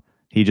showing up.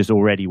 He just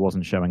already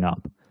wasn't showing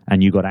up,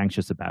 and you got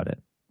anxious about it,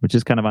 which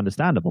is kind of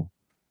understandable.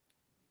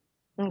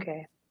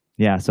 Okay.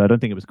 Yeah, so I don't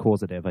think it was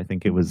causative. I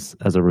think it was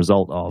as a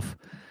result of.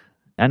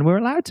 And we're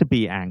allowed to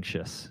be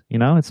anxious. You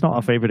know, it's not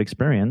our favorite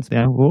experience. You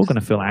know, we're all going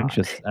to feel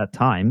anxious at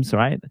times,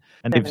 right?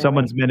 And if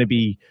someone's going to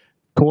be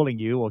calling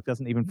you or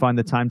doesn't even find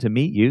the time to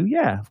meet you,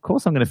 yeah, of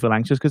course I'm going to feel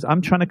anxious because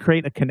I'm trying to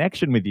create a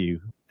connection with you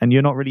and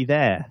you're not really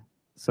there.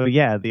 So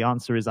yeah, the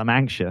answer is I'm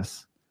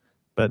anxious,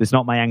 but it's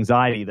not my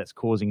anxiety that's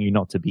causing you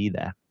not to be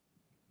there.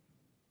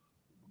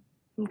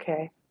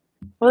 Okay.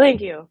 Well,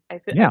 thank you. I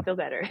feel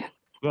better.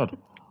 Good.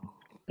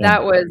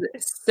 That was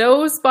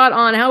so spot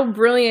on. How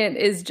brilliant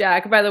is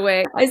Jack? By the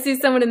way, I see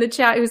someone in the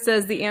chat who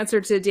says the answer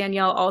to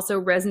Danielle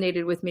also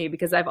resonated with me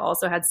because I've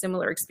also had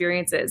similar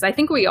experiences. I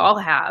think we all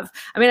have.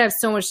 I mean, I have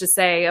so much to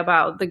say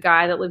about the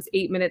guy that lives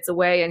 8 minutes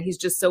away and he's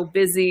just so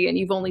busy and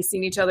you've only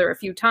seen each other a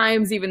few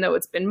times, even though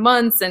it's been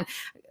months. And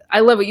I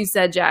love what you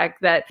said,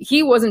 Jack, that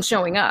he wasn't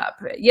showing up.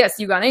 Yes,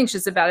 you got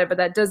anxious about it, but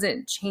that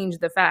doesn't change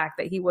the fact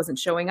that he wasn't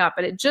showing up.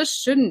 And it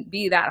just shouldn't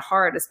be that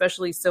hard,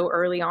 especially so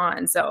early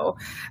on. So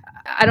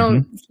I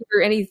don't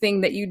hear anything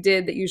that you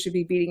did that you should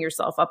be beating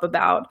yourself up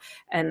about.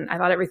 And I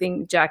thought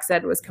everything Jack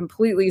said was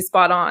completely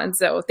spot on.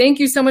 So thank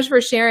you so much for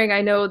sharing.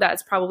 I know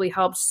that's probably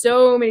helped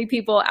so many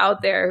people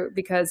out there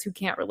because who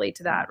can't relate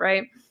to that,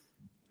 right?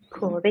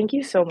 Cool. Thank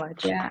you so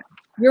much. Yeah.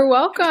 You're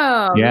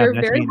welcome. Yeah, You're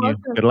nice very meeting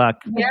welcome. you. Good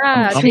luck.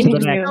 Yeah, thank you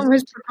so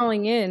much for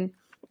calling in.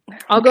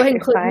 I'll go ahead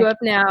and clip you up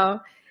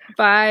now.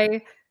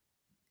 Bye.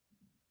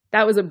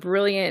 That was a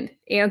brilliant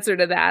answer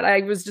to that.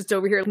 I was just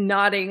over here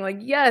nodding like,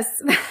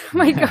 yes,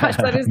 my gosh,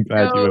 that is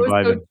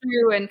so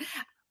true. And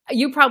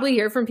You probably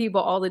hear from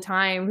people all the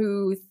time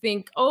who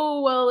think,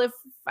 oh, well, if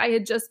I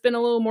had just been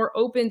a little more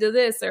open to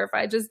this, or if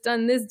I had just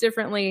done this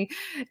differently,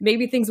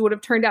 maybe things would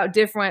have turned out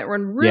different,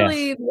 when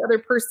really Yes. the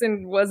other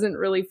person wasn't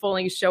really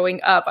fully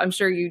showing up. I'm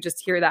sure you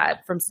just hear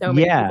that from so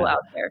many Yeah. people out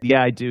there.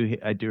 Yeah, I do.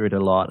 I do it a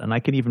lot. And I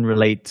can even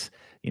relate,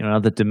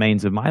 other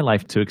domains of my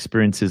life to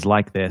experiences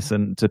like this.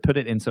 And to put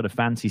it in sort of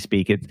fancy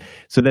speak,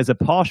 so there's a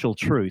partial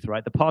truth,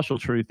 right? The partial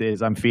truth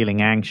is I'm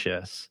feeling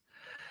anxious,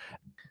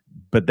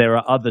 but there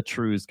are other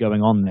truths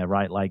going on there,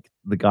 right? Like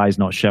the guy's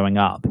not showing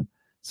up.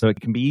 So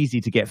it can be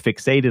easy to get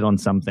fixated on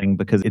something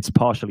because it's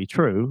partially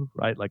true,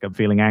 right? Like I'm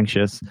feeling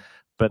anxious.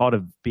 But part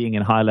of being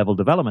in high level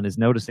development is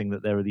noticing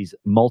that there are these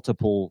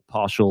multiple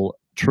partial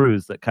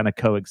truths that kind of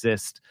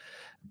coexist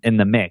in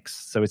the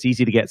mix. So it's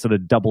easy to get sort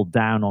of doubled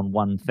down on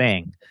one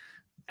thing.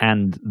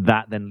 And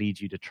that then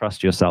leads you to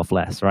trust yourself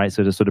less, right?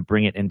 So to sort of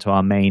bring it into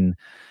our main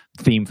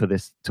theme for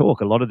this talk,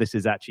 a lot of this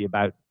is actually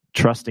about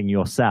trusting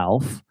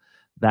yourself,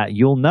 that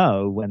you'll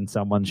know when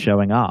someone's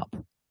showing up.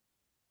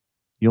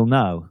 You'll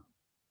know.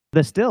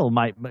 There still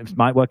might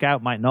work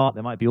out, might not.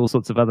 There might be all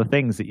sorts of other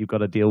things that you've got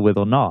to deal with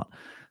or not.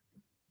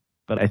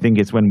 But I think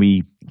it's when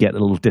we get a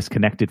little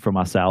disconnected from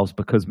ourselves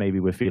because maybe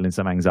we're feeling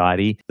some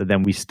anxiety, that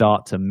then we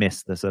start to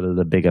miss the sort of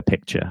the bigger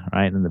picture,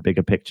 right? And the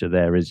bigger picture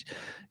there is,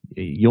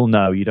 you'll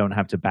know you don't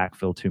have to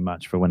backfill too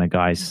much for when a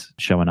guy's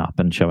showing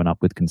up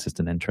with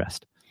consistent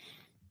interest.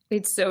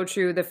 It's so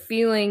true. The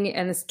feeling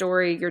and the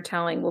story you're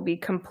telling will be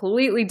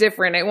completely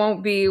different. It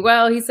won't be,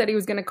 well, he said he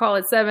was going to call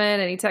at 7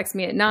 and he texted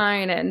me at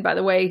 9. And by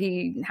the way,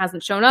 he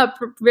hasn't shown up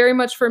very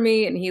much for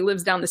me and he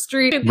lives down the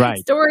street. Right.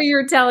 The story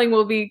you're telling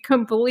will be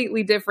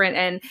completely different.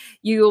 And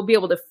you'll be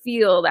able to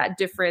feel that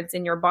difference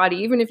in your body.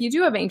 Even if you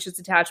do have anxious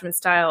attachment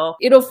style,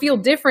 it'll feel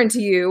different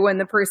to you when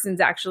the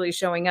person's actually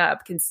showing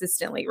up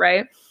consistently,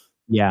 right?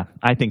 Yeah,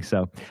 I think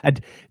so.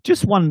 And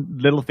just one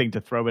little thing to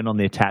throw in on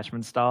the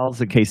attachment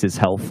styles in case it's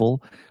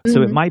helpful.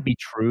 So it might be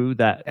true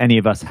that any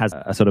of us has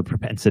a sort of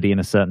propensity in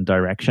a certain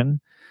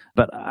direction.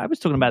 But I was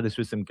talking about this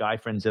with some guy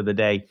friends the other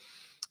day.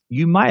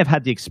 You might have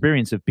had the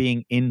experience of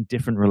being in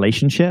different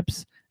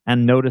relationships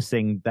and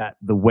noticing that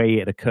the way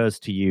it occurs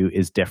to you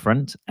is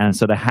different. And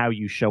sort of how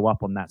you show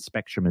up on that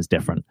spectrum is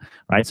different,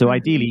 right? So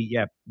ideally,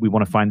 yeah, we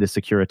want to find this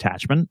secure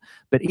attachment.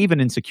 But even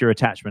in secure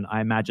attachment,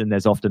 I imagine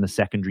there's often a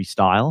secondary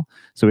style.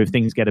 So if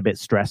things get a bit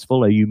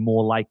stressful, are you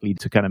more likely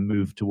to kind of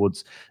move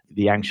towards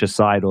the anxious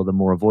side or the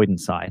more avoidant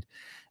side?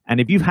 And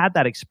if you've had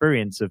that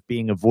experience of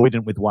being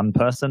avoidant with one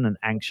person and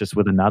anxious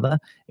with another,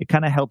 it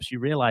kind of helps you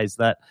realize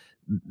that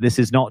this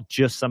is not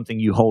just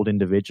something you hold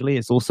individually.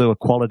 It's also a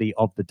quality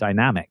of the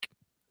dynamic.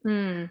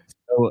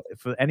 So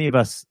for any of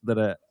us that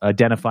are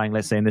identifying,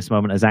 let's say in this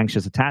moment, as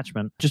anxious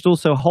attachment, just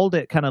also hold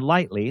it kind of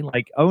lightly,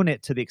 like own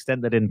it to the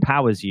extent that it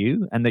empowers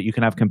you and that you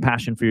can have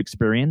compassion for your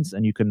experience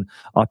and you can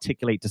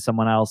articulate to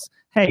someone else,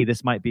 hey,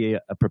 this might be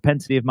a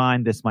propensity of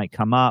mine. This might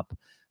come up.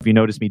 If you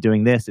notice me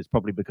doing this, it's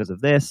probably because of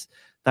this.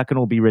 That can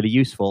all be really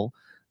useful.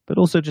 But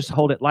also just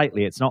hold it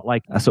lightly. It's not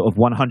like a sort of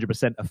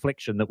 100%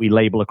 affliction that we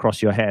label across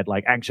your head,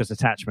 like anxious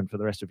attachment for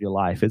the rest of your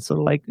life. It's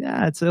sort of like,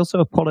 yeah, it's also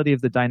a quality of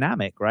the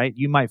dynamic, right?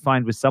 You might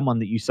find with someone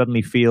that you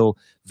suddenly feel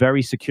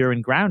very secure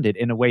and grounded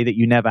in a way that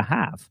you never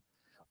have.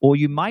 Or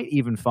you might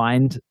even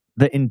find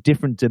that in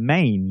different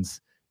domains,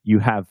 you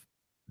have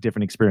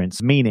different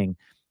experience, meaning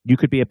you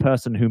could be a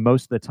person who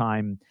most of the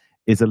time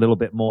is a little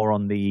bit more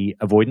on the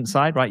avoidant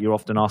side, right? You're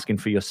often asking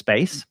for your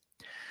space.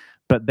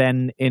 But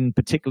then in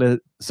particular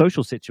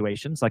social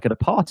situations, like at a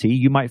party,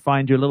 you might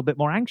find you're a little bit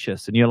more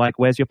anxious and you're like,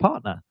 where's your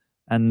partner?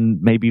 And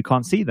maybe you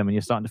can't see them and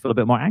you're starting to feel a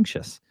bit more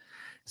anxious.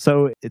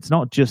 So it's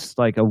not just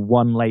like a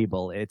one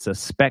label. It's a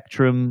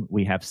spectrum.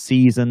 We have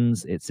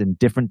seasons. It's in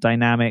different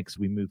dynamics.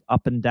 We move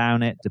up and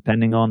down it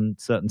depending on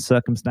certain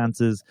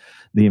circumstances,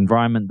 the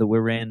environment that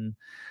we're in.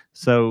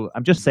 So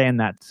I'm just saying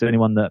that to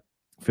anyone that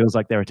feels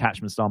like their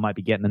attachment style might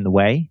be getting in the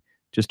way,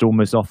 just to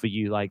almost offer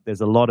you like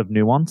there's a lot of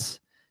nuance.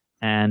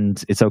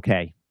 And it's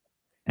okay.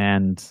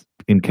 And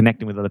in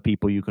connecting with other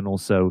people, you can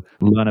also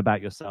learn about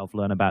yourself,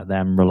 learn about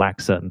them,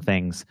 relax certain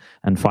things,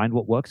 and find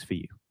what works for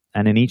you.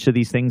 And in each of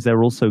these things, there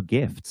are also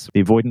gifts.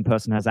 The avoidant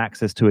person has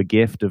access to a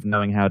gift of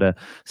knowing how to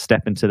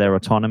step into their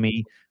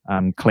autonomy,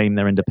 claim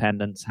their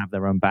independence, have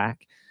their own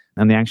back.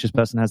 And the anxious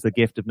person has the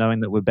gift of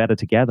knowing that we're better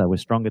together, we're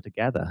stronger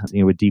together.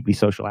 We're deeply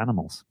social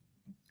animals.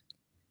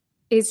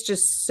 It's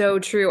just so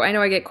true. I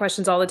know I get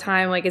questions all the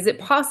time. Like, is it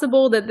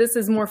possible that this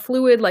is more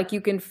fluid? Like you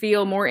can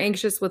feel more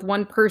anxious with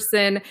one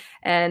person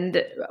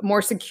and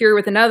more secure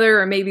with another,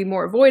 or maybe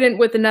more avoidant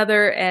with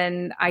another.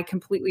 And I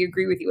completely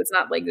agree with you. It's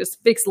not like this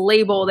fixed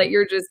label that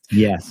you're just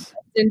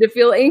destined to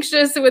feel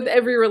anxious with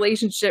every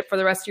relationship for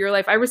the rest of your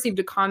life. I received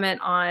a comment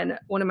on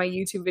one of my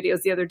YouTube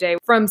videos the other day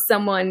from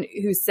someone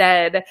who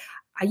said,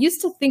 I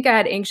used to think I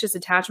had anxious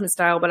attachment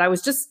style, but I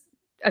was just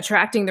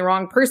attracting the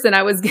wrong person.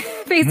 I was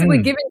basically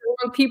giving the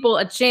wrong people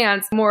a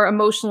chance, more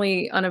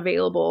emotionally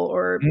unavailable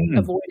or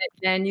avoidant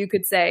than you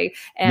could say.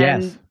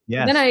 And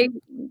then I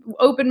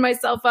opened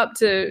myself up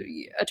to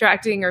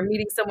attracting or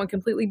meeting someone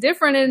completely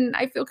different, and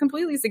I feel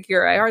completely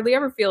secure. I hardly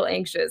ever feel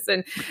anxious.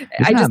 And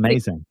Isn't that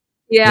amazing?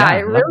 Yeah, Yeah,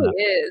 it love really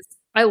that. is.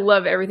 I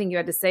love everything you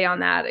had to say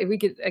on that. If we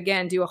could,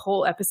 again, do a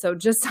whole episode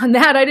just on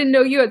that. I didn't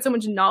know you had so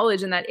much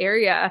knowledge in that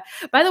area.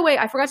 By the way,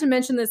 I forgot to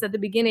mention this at the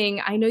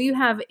beginning. I know you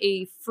have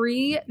a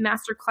free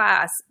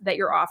masterclass that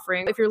you're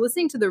offering. If you're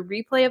listening to the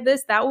replay of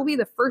this, that will be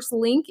the first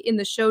link in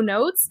the show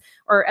notes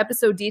or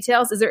episode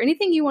details. Is there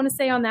anything you want to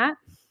say on that?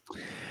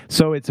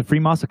 So it's a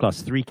free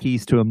masterclass, 3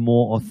 Keys to a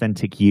More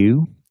Authentic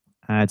You.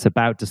 It's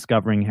about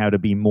discovering how to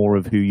be more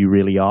of who you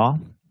really are,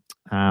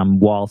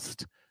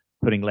 whilst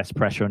putting less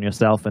pressure on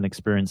yourself and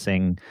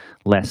experiencing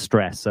less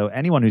stress. So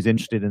anyone who's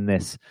interested in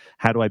this,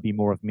 how do I be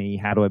more of me?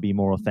 How do I be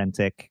more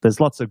authentic?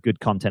 There's lots of good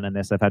content in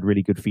this. I've had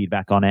really good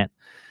feedback on it.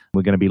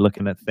 We're going to be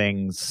looking at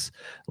things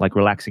like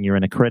relaxing your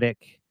inner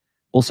critic.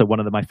 Also, one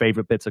of my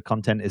favorite bits of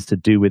content is to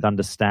do with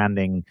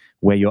understanding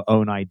where your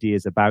own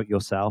ideas about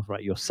yourself,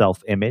 right, your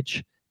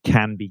self-image,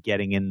 can be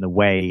getting in the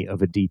way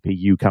of a deeper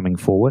you coming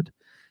forward.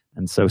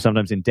 And so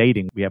sometimes in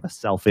dating, we have a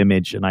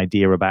self-image, an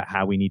idea about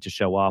how we need to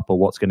show up or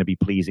what's going to be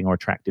pleasing or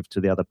attractive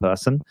to the other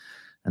person.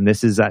 And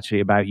this is actually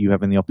about you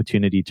having the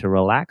opportunity to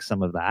relax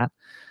some of that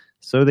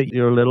so that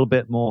you're a little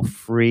bit more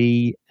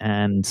free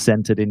and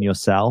centered in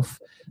yourself,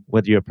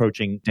 whether you're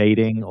approaching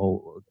dating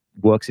or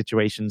work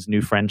situations,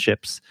 new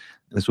friendships.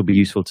 This will be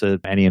useful to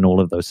any and all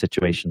of those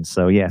situations.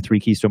 So yeah, 3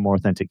 Keys to a More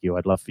Authentic You.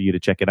 I'd love for you to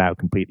check it out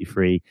completely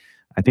free.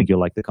 I think you'll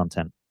like the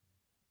content.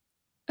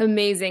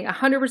 Amazing.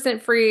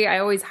 100% free. I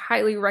always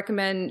highly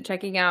recommend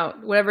checking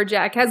out whatever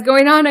Jack has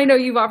going on. I know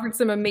you've offered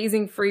some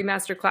amazing free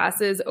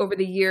masterclasses over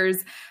the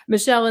years.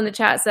 Michelle in the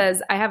chat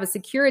says, I have a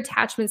secure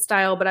attachment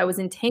style, but I was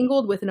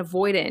entangled with an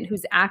avoidant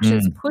whose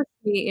actions pushed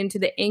me into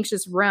the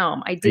anxious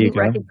realm. I didn't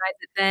recognize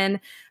it then,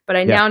 but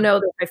I now know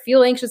that if I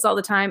feel anxious all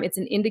the time, it's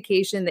an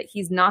indication that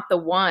he's not the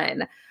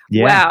one.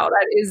 Yeah. Wow,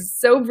 that is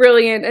so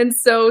brilliant and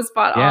so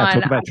spot on. Yeah,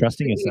 talk about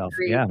trusting yourself.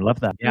 Yeah, I love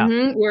that.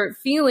 Yeah. Where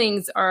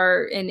feelings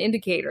are an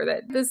indicator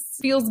that this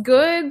feels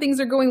good,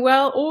 things are going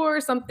well, or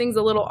something's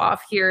a little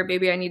off here.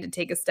 Maybe I need to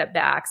take a step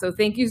back. So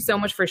thank you so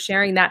much for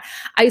sharing that.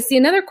 I see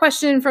another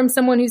question from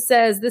someone who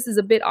says, this is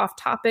a bit off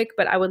topic,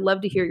 but I would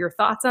love to hear your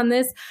thoughts on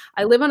this.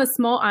 I live on a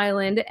small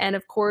island, and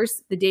of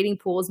course, the dating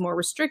pool is more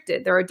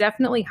restricted. There are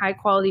definitely high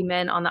quality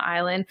men on the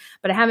island,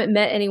 but I haven't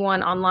met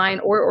anyone online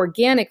or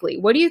organically.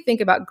 What do you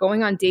think about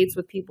going on dates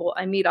with people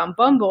I meet on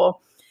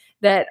Bumble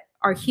that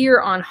are here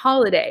on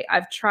holiday?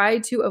 I've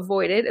tried to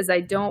avoid it as I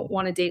don't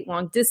want to date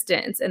long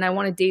distance, and I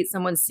want to date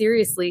someone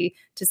seriously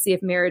to see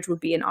if marriage would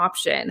be an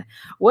option.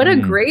 What a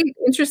great,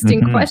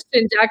 interesting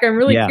question, Jack. I'm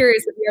really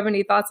curious if you have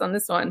any thoughts on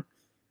this one.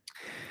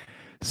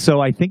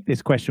 So I think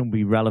this question will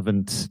be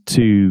relevant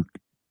to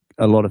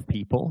a lot of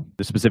people.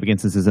 The specific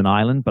instance is an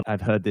island, but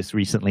I've heard this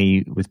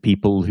recently with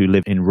people who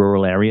live in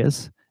rural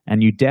areas,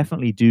 and you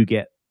definitely do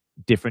get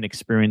different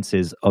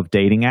experiences of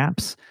dating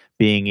apps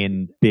being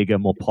in bigger,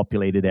 more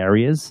populated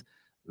areas,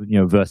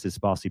 versus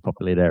sparsely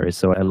populated areas.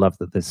 So I love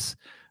that this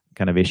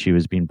kind of issue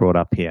has been brought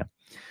up here.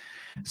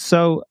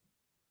 So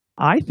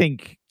I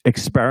think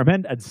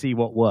experiment and see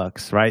what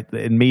works, right?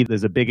 In me,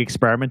 there's a big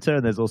experimenter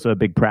and there's also a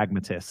big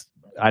pragmatist.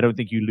 I don't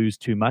think you lose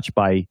too much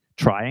by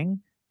trying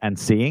and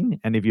seeing.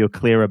 And if you're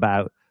clear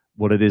about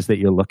what it is that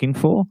you're looking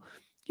for,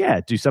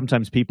 do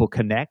sometimes people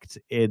connect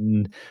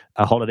in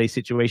a holiday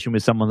situation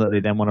with someone that they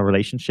then want a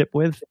relationship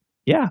with?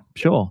 Yeah,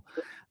 sure.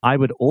 I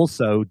would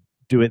also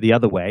do it the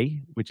other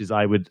way, which is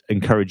I would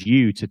encourage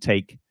you to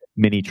take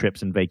mini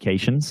trips and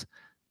vacations.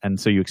 And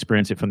so you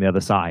experience it from the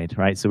other side,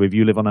 right? So if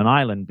you live on an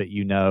island, but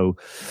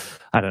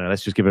I don't know,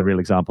 let's just give a real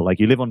example. Like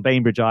you live on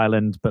Bainbridge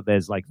Island, but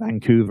there's like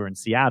Vancouver and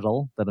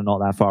Seattle that are not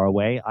that far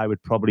away. I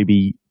would probably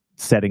be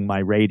setting my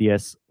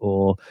radius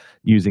or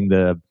using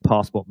the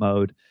passport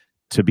mode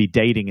to be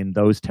dating in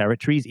those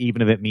territories,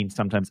 even if it means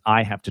sometimes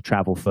I have to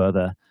travel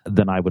further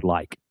than I would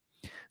like.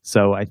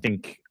 So I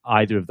think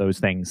either of those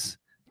things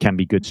can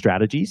be good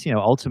strategies.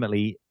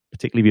 Ultimately,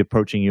 particularly if you're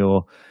approaching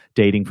your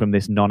dating from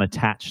this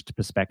non-attached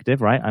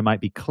perspective, right? I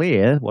might be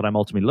clear what I'm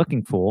ultimately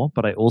looking for,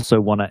 but I also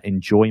want to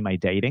enjoy my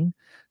dating.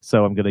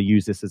 So I'm going to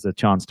use this as a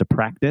chance to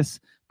practice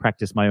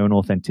my own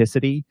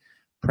authenticity,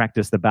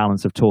 practice the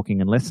balance of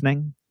talking and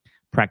listening,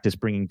 practice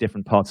bringing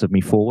different parts of me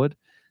forward.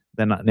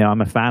 Then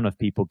I'm a fan of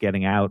people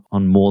getting out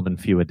on more than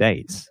fewer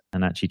dates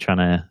and actually trying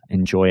to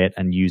enjoy it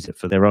and use it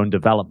for their own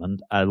development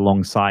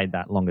alongside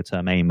that longer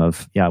term aim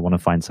of, I want to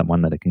find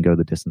someone that I can go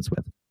the distance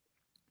with.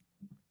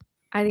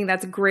 I think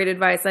that's great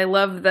advice. I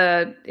love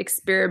the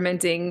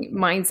experimenting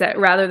mindset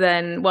rather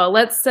than,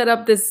 let's set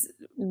up this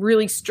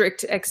really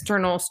strict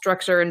external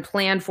structure and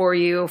plan for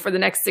you for the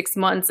next 6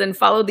 months and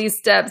follow these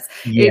steps.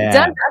 Yeah. It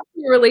does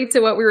actually relate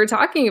to what we were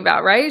talking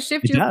about, right?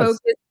 Shift your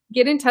focus.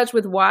 Get in touch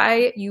with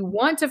why you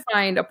want to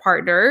find a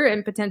partner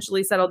and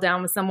potentially settle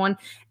down with someone,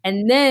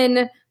 and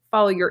then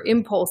follow your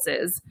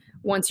impulses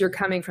once you're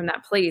coming from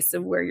that place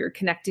of where you're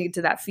connecting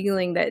to that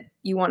feeling that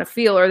you want to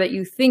feel or that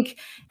you think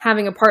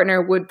having a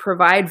partner would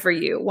provide for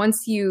you.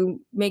 Once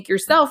you make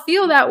yourself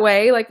feel that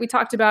way, like we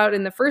talked about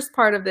in the first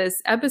part of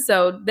this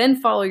episode, then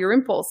follow your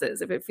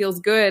impulses. If it feels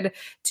good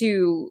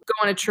to go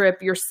on a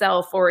trip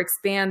yourself or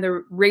expand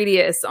the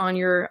radius on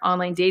your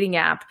online dating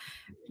app,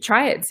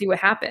 try it, see what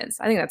happens.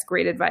 I think that's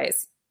great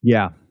advice.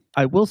 Yeah.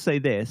 I will say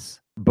this,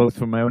 both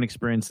from my own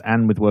experience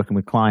and with working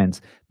with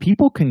clients,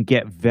 people can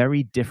get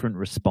very different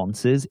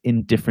responses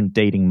in different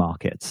dating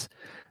markets,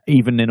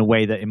 even in a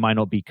way that it might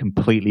not be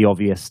completely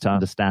obvious to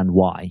understand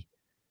why.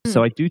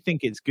 So I do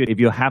think it's good if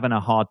you're having a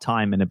hard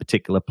time in a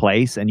particular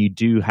place and you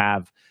do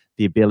have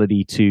the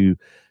ability to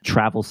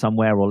travel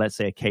somewhere, or let's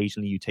say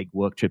occasionally you take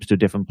work trips to a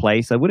different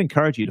place. I would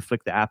encourage you to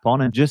flick the app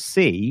on and just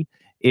see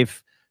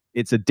if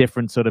it's a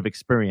different sort of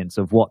experience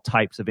of what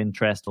types of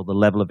interest or the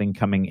level of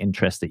incoming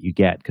interest that you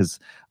get. Because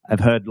I've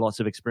heard lots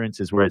of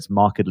experiences where it's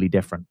markedly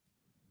different.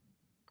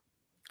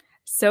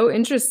 So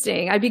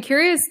interesting. I'd be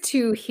curious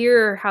to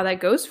hear how that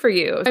goes for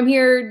you. I'm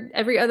here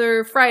every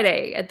other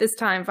Friday at this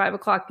time,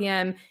 5:00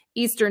 p.m.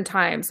 Eastern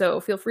time.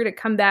 So feel free to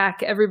come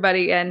back,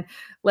 everybody, and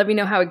let me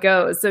know how it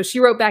goes. So she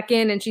wrote back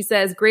in and she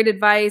says, great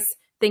advice.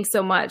 Thanks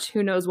so much.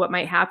 Who knows what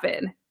might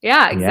happen?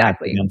 Yeah,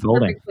 exactly. Yeah,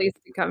 Perfect place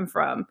to come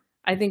from.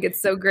 I think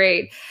it's so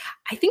great.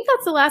 I think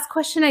that's the last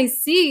question I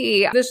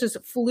see. This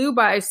just flew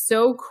by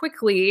so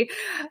quickly.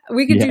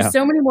 We could do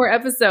so many more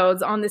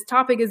episodes on this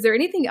topic. Is there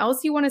anything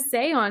else you want to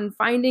say on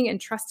finding and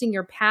trusting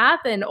your path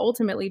and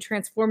ultimately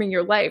transforming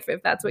your life,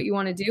 if that's what you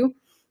want to do?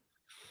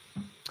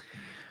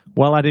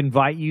 Well, I'd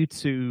invite you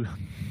to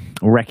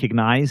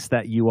recognize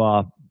that you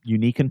are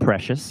unique and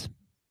precious,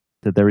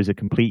 that there is a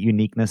complete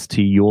uniqueness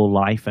to your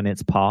life and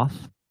its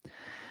path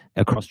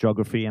across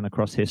geography and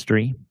across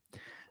history.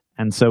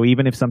 And so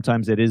even if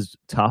sometimes it is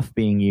tough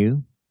being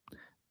you,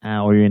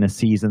 or you're in a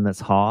season that's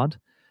hard,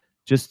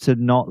 just to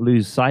not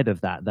lose sight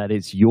of that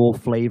it's your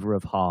flavor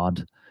of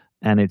hard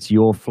and it's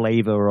your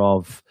flavor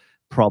of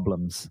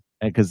problems.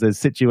 Because there's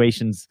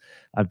situations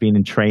I've been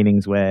in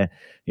trainings where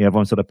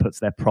everyone sort of puts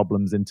their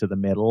problems into the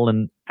middle,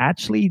 and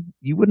actually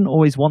you wouldn't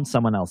always want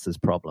someone else's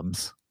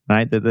problems,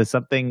 right? That there's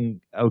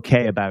something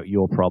okay about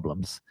your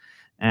problems,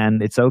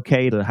 and it's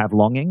okay to have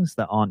longings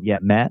that aren't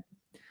yet met.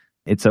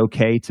 It's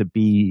okay to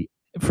be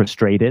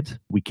frustrated.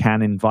 We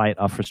can invite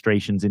our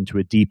frustrations into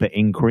a deeper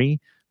inquiry.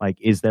 Like,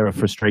 is there a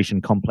frustration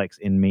complex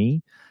in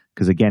me?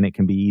 Because again, it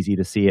can be easy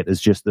to see it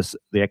as just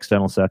the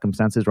external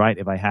circumstances, right?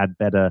 If I had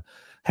better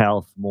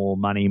health, more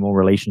money, more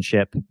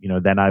relationship,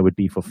 then I would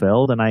be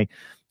fulfilled. And I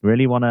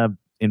really want to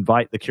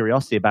invite the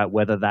curiosity about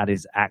whether that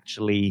is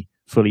actually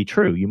fully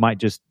true. You might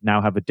just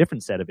now have a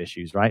different set of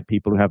issues, right?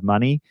 People who have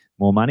money,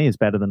 more money is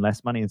better than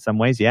less money in some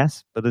ways,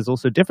 yes. But there's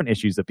also different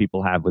issues that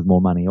people have with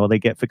more money, or they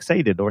get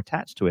fixated or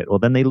attached to it, or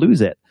then they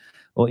lose it.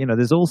 Or,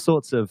 there's all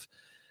sorts of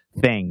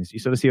things. You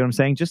sort of see what I'm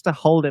saying? Just to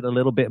hold it a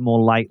little bit more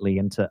lightly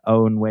and to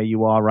own where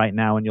you are right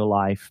now in your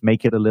life,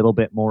 make it a little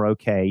bit more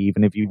okay,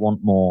 even if you want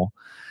more.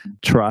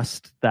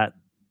 Trust that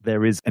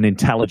there is an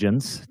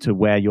intelligence to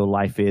where your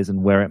life is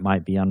and where it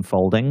might be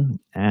unfolding,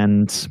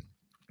 and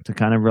to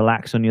kind of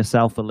relax on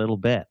yourself a little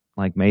bit.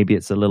 Like, maybe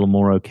it's a little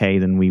more okay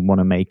than we want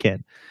to make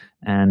it.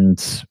 And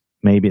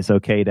maybe it's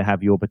okay to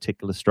have your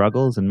particular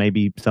struggles, and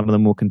maybe some of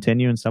them will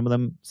continue and some of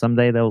them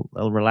someday they'll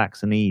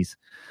relax and ease.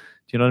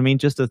 Do you know what I mean?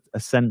 Just a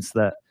sense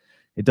that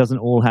it doesn't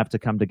all have to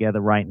come together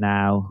right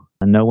now,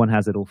 and no one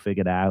has it all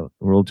figured out.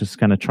 We're all just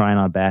kind of trying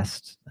our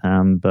best,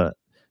 but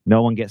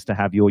no one gets to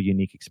have your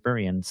unique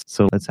experience.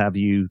 So let's have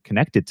you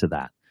connected to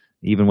that,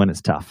 even when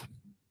it's tough.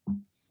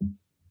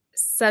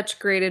 Such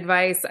great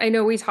advice. I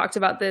know we talked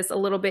about this a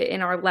little bit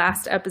in our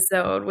last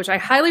episode, which I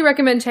highly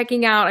recommend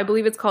checking out. I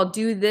believe it's called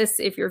Do This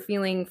If You're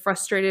Feeling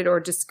Frustrated or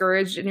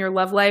Discouraged in Your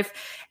Love Life.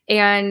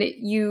 And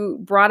you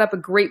brought up a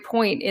great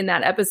point in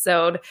that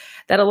episode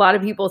that a lot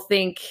of people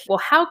think, well,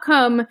 how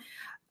come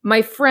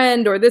my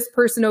friend or this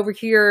person over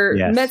here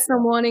met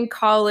someone in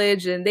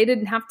college and they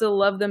didn't have to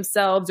love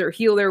themselves or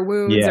heal their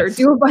wounds or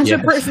do a bunch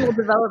of personal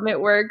development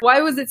work?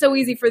 Why was it so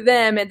easy for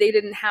them and they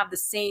didn't have the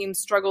same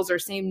struggles or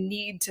same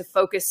need to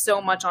focus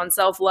so much on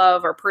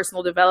self-love or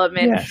personal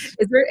development?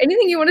 Is there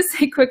anything you want to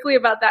say quickly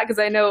about that? Because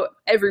I know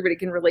everybody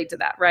can relate to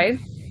that, right?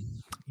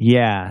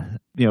 Yeah.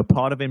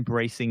 Part of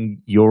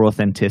embracing your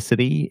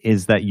authenticity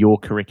is that your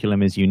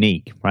curriculum is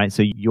unique, right?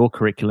 So your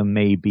curriculum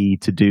may be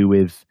to do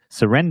with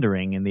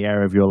surrendering in the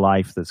area of your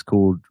life that's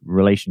called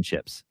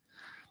relationships.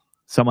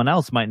 Someone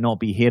else might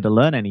not be here to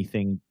learn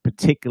anything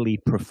particularly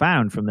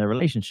profound from their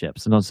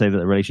relationships. And not to say that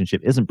the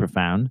relationship isn't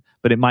profound,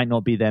 but it might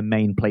not be their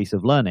main place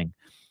of learning.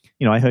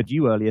 I heard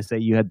you earlier say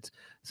you had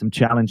some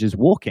challenges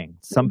walking.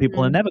 Some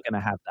people are never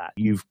going to have that.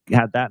 You've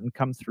had that and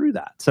come through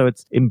that. So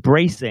it's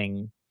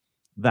embracing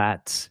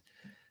that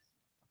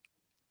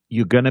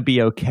you're going to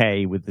be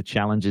okay with the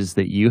challenges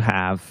that you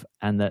have,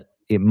 and that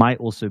it might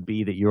also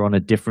be that you're on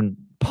a different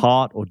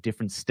part or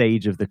different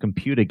stage of the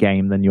computer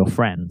game than your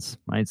friends,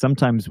 right?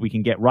 Sometimes we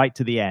can get right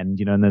to the end,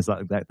 and there's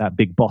like that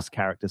big boss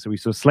character. So we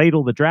sort of slayed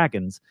all the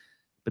dragons,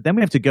 but then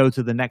we have to go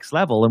to the next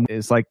level, and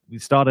it's like we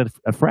started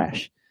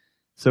afresh.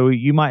 So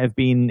you might have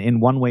been in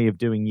one way of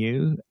doing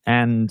you,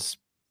 and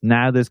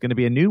now there's going to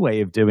be a new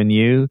way of doing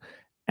you.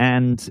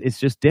 And it's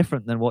just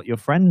different than what your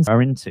friends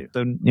are into.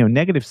 So,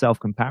 negative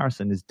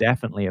self-comparison is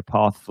definitely a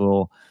path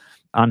for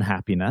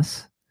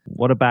unhappiness.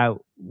 What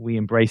about we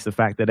embrace the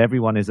fact that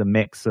everyone is a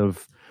mix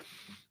of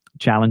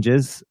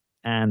challenges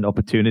and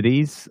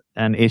opportunities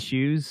and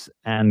issues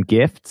and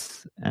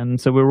gifts.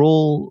 And so we're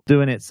all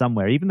doing it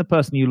somewhere. Even the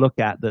person you look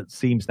at that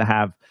seems to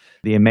have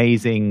the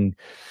amazing,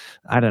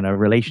 I don't know,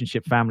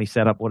 relationship, family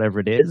setup,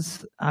 whatever it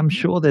is, I'm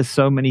sure there's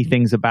so many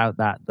things about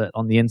that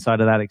on the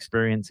inside of that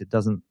experience, it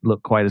doesn't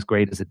look quite as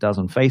great as it does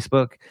on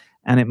Facebook.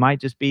 And it might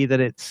just be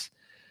that it's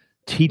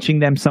teaching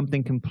them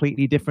something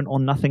completely different or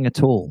nothing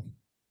at all,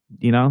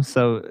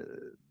 So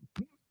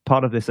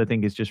part of this, I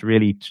think, is just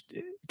really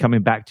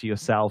coming back to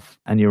yourself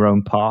and your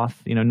own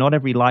path. Not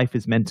every life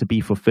is meant to be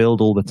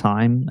fulfilled all the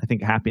time. I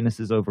think happiness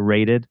is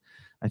overrated.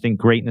 I think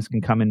greatness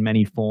can come in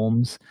many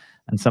forms.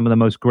 And some of the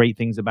most great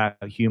things about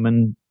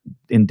human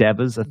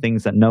endeavors are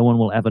things that no one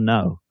will ever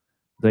know.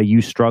 That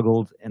you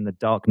struggled in the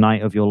dark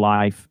night of your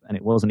life and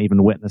it wasn't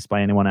even witnessed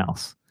by anyone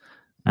else.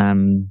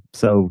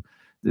 So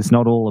it's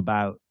not all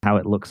about how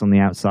it looks on the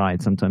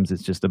outside. Sometimes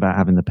it's just about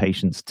having the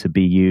patience to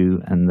be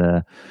you and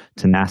the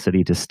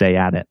tenacity to stay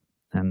at it.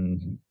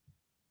 And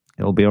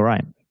it'll be all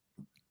right.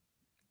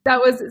 That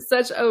was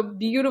such a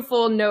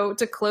beautiful note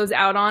to close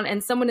out on.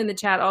 And someone in the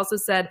chat also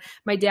said,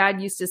 my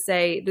dad used to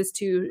say, this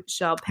too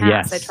shall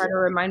pass. Yes. I try to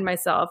remind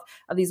myself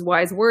of these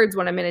wise words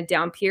when I'm in a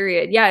down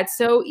period. Yeah, it's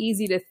so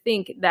easy to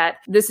think that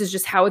this is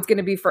just how it's going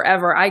to be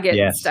I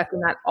get stuck in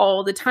that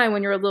all the time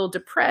when you're a little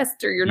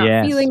depressed or you're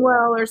not feeling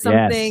well or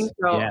something.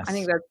 So I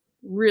think that's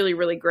really,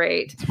 really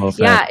great. Well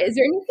said. Yeah. Is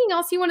there anything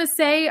else you want to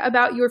say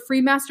about your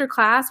free master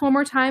class one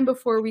more time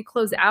before we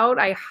close out?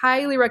 I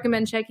highly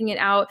recommend checking it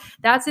out.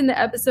 That's in the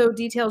episode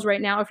details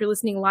right now. If you're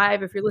listening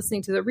live, if you're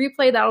listening to the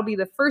replay, that'll be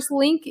the first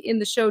link in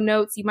the show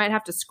notes. You might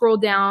have to scroll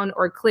down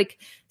or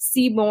click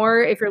see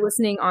more if you're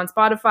listening on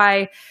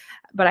Spotify,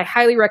 but I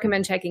highly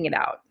recommend checking it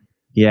out.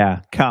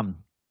 Yeah. Come.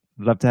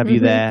 Love to have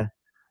you there.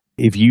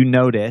 If you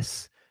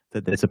notice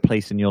that there's a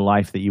place in your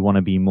life that you want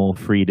to be more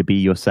free to be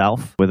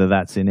yourself, whether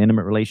that's in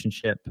intimate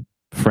relationship,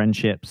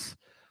 friendships,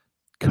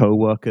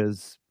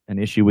 co-workers, an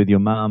issue with your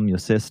mom, your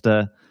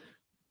sister,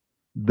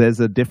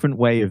 there's a different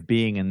way of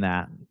being in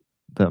that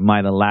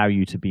might allow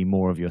you to be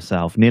more of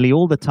yourself. Nearly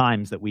all the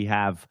times that we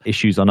have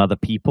issues on other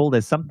people,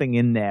 there's something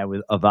in there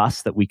of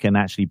us that we can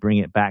actually bring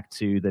it back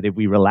to, that if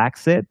we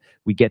relax it,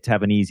 we get to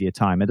have an easier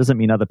time. It doesn't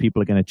mean other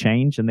people are going to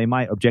change, and they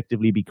might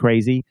objectively be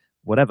crazy,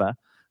 whatever.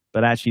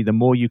 But actually, the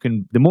more you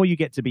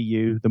get to be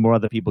you, the more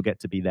other people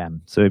get to be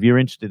them. So if you're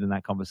interested in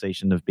that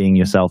conversation of being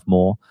yourself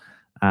more,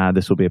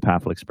 this will be a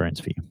powerful experience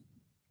for you.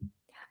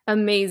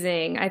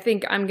 Amazing. I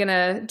think I'm going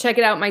to check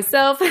it out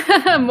myself.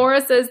 Maura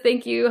says,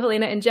 thank you.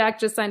 Helena and Jack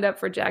just signed up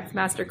for Jack's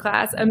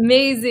masterclass.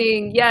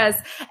 Amazing. Yes.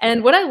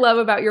 And what I love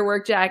about your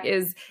work, Jack,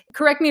 is,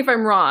 correct me if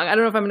I'm wrong, I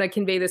don't know if I'm going to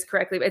convey this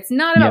correctly, but it's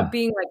not about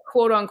being like,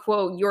 quote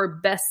unquote, your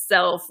best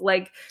self,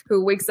 like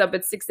who wakes up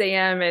at 6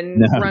 a.m.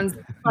 and runs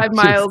 5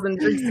 miles and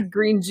drinks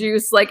green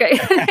juice. Like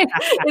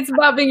it's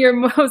about being your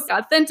most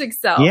authentic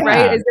self,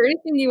 right? Is there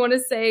anything you want to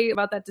say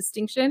about that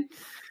distinction?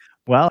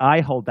 Well, I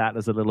hold that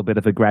as a little bit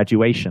of a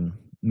graduation,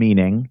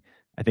 meaning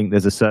I think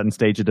there's a certain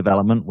stage of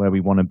development where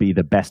we want to be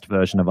the best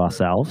version of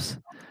ourselves.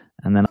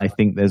 And then I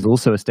think there's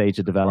also a stage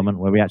of development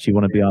where we actually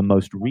want to be our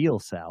most real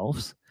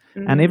selves.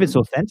 And if it's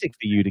authentic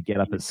for you to get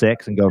up at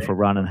 6 and go for a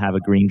run and have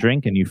a green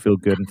drink and you feel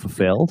good and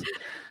fulfilled,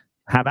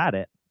 have at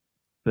it.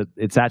 But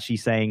it's actually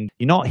saying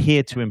you're not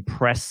here to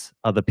impress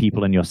other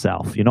people and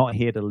yourself. You're not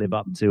here to live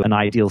up to an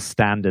ideal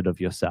standard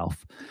of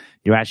yourself.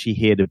 You're actually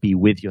here to be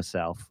with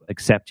yourself,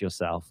 accept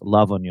yourself,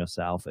 love on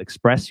yourself,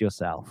 express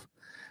yourself.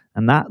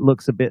 And that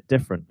looks a bit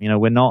different.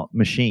 We're not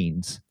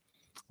machines.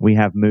 We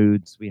have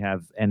moods, we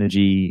have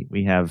energy,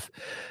 we have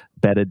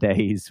better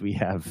days, we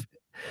have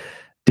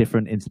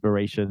different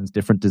inspirations,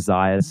 different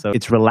desires. So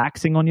it's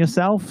relaxing on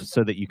yourself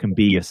so that you can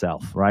be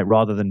yourself, right?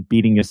 Rather than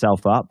beating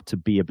yourself up to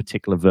be a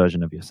particular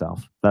version of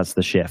yourself. That's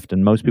the shift.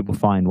 And most people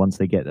find once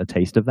they get a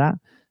taste of that,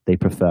 they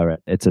prefer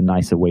it. It's a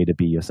nicer way to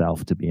be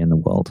yourself, to be in the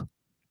world.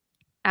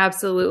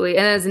 Absolutely.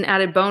 And as an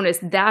added bonus,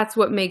 that's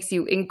what makes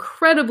you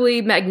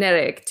incredibly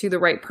magnetic to the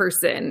right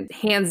person,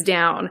 hands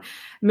down.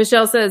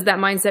 Michelle says that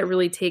mindset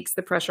really takes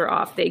the pressure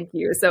off. Thank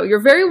you. So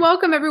you're very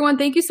welcome, everyone.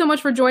 Thank you so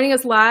much for joining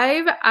us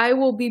live. I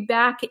will be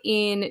back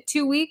in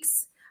 2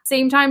 weeks.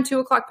 Same time, 2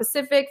 o'clock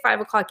Pacific, 5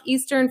 o'clock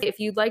Eastern. If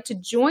you'd like to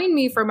join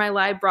me for my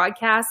live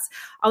broadcasts,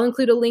 I'll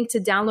include a link to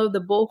download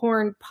the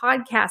Bullhorn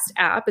podcast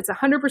app. It's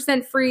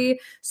 100% free,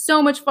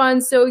 so much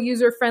fun, so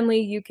user-friendly.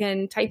 You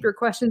can type your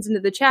questions into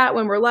the chat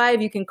when we're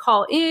live. You can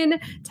call in,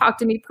 talk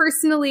to me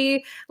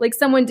personally, like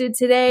someone did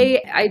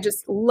today. I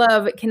just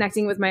love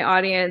connecting with my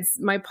audience.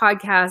 My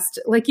podcast,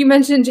 like you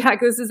mentioned,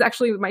 Jack, this is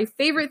actually my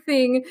favorite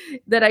thing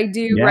that I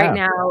do right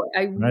now.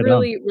 I'm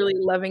really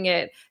loving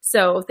it.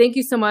 So thank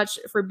you so much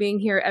for being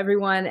here,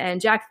 everyone. And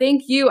Jack,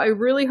 thank you. I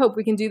really hope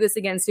we can do this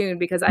again soon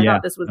because I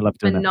thought this was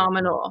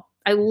phenomenal.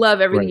 I love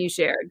everything you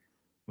shared.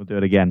 We'll do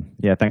it again.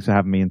 Yeah, thanks for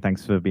having me and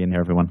thanks for being here,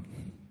 everyone.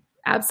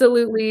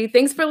 Absolutely.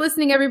 Thanks for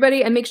listening,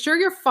 everybody. And make sure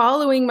you're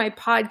following my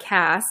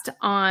podcast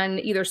on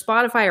either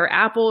Spotify or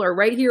Apple or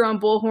right here on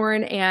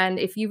Bullhorn. And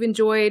if you've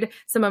enjoyed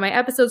some of my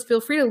episodes,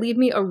 feel free to leave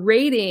me a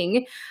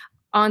rating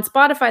On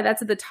Spotify,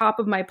 that's at the top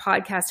of my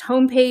podcast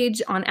homepage.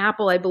 On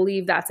Apple, I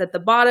believe that's at the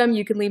bottom.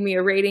 You can leave me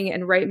a rating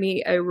and write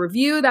me a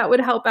review. That would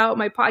help out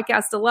my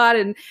podcast a lot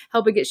and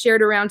help it get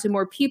shared around to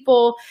more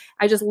people.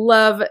 I just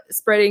love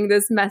spreading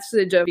this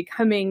message of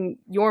becoming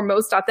your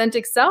most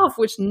authentic self,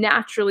 which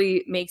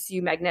naturally makes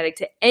you magnetic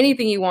to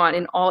anything you want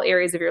in all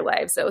areas of your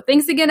life. So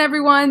thanks again,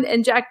 everyone.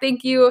 And Jack,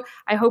 thank you.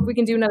 I hope we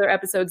can do another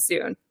episode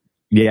soon.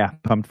 Yeah,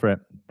 pumped for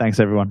it.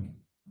 Thanks, everyone.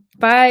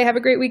 Bye. Have a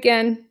great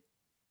weekend.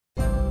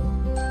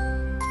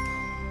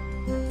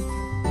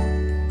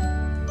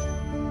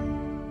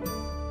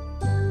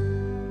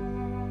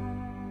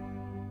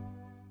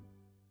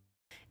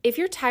 If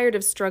you're tired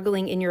of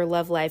struggling in your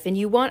love life and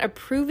you want a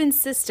proven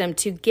system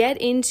to get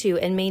into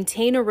and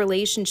maintain a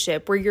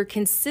relationship where you're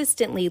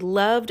consistently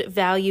loved,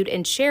 valued,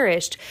 and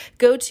cherished,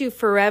 go to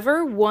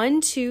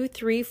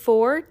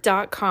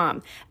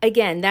forever1234.com.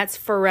 Again, that's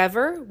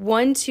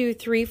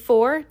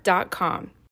forever1234.com.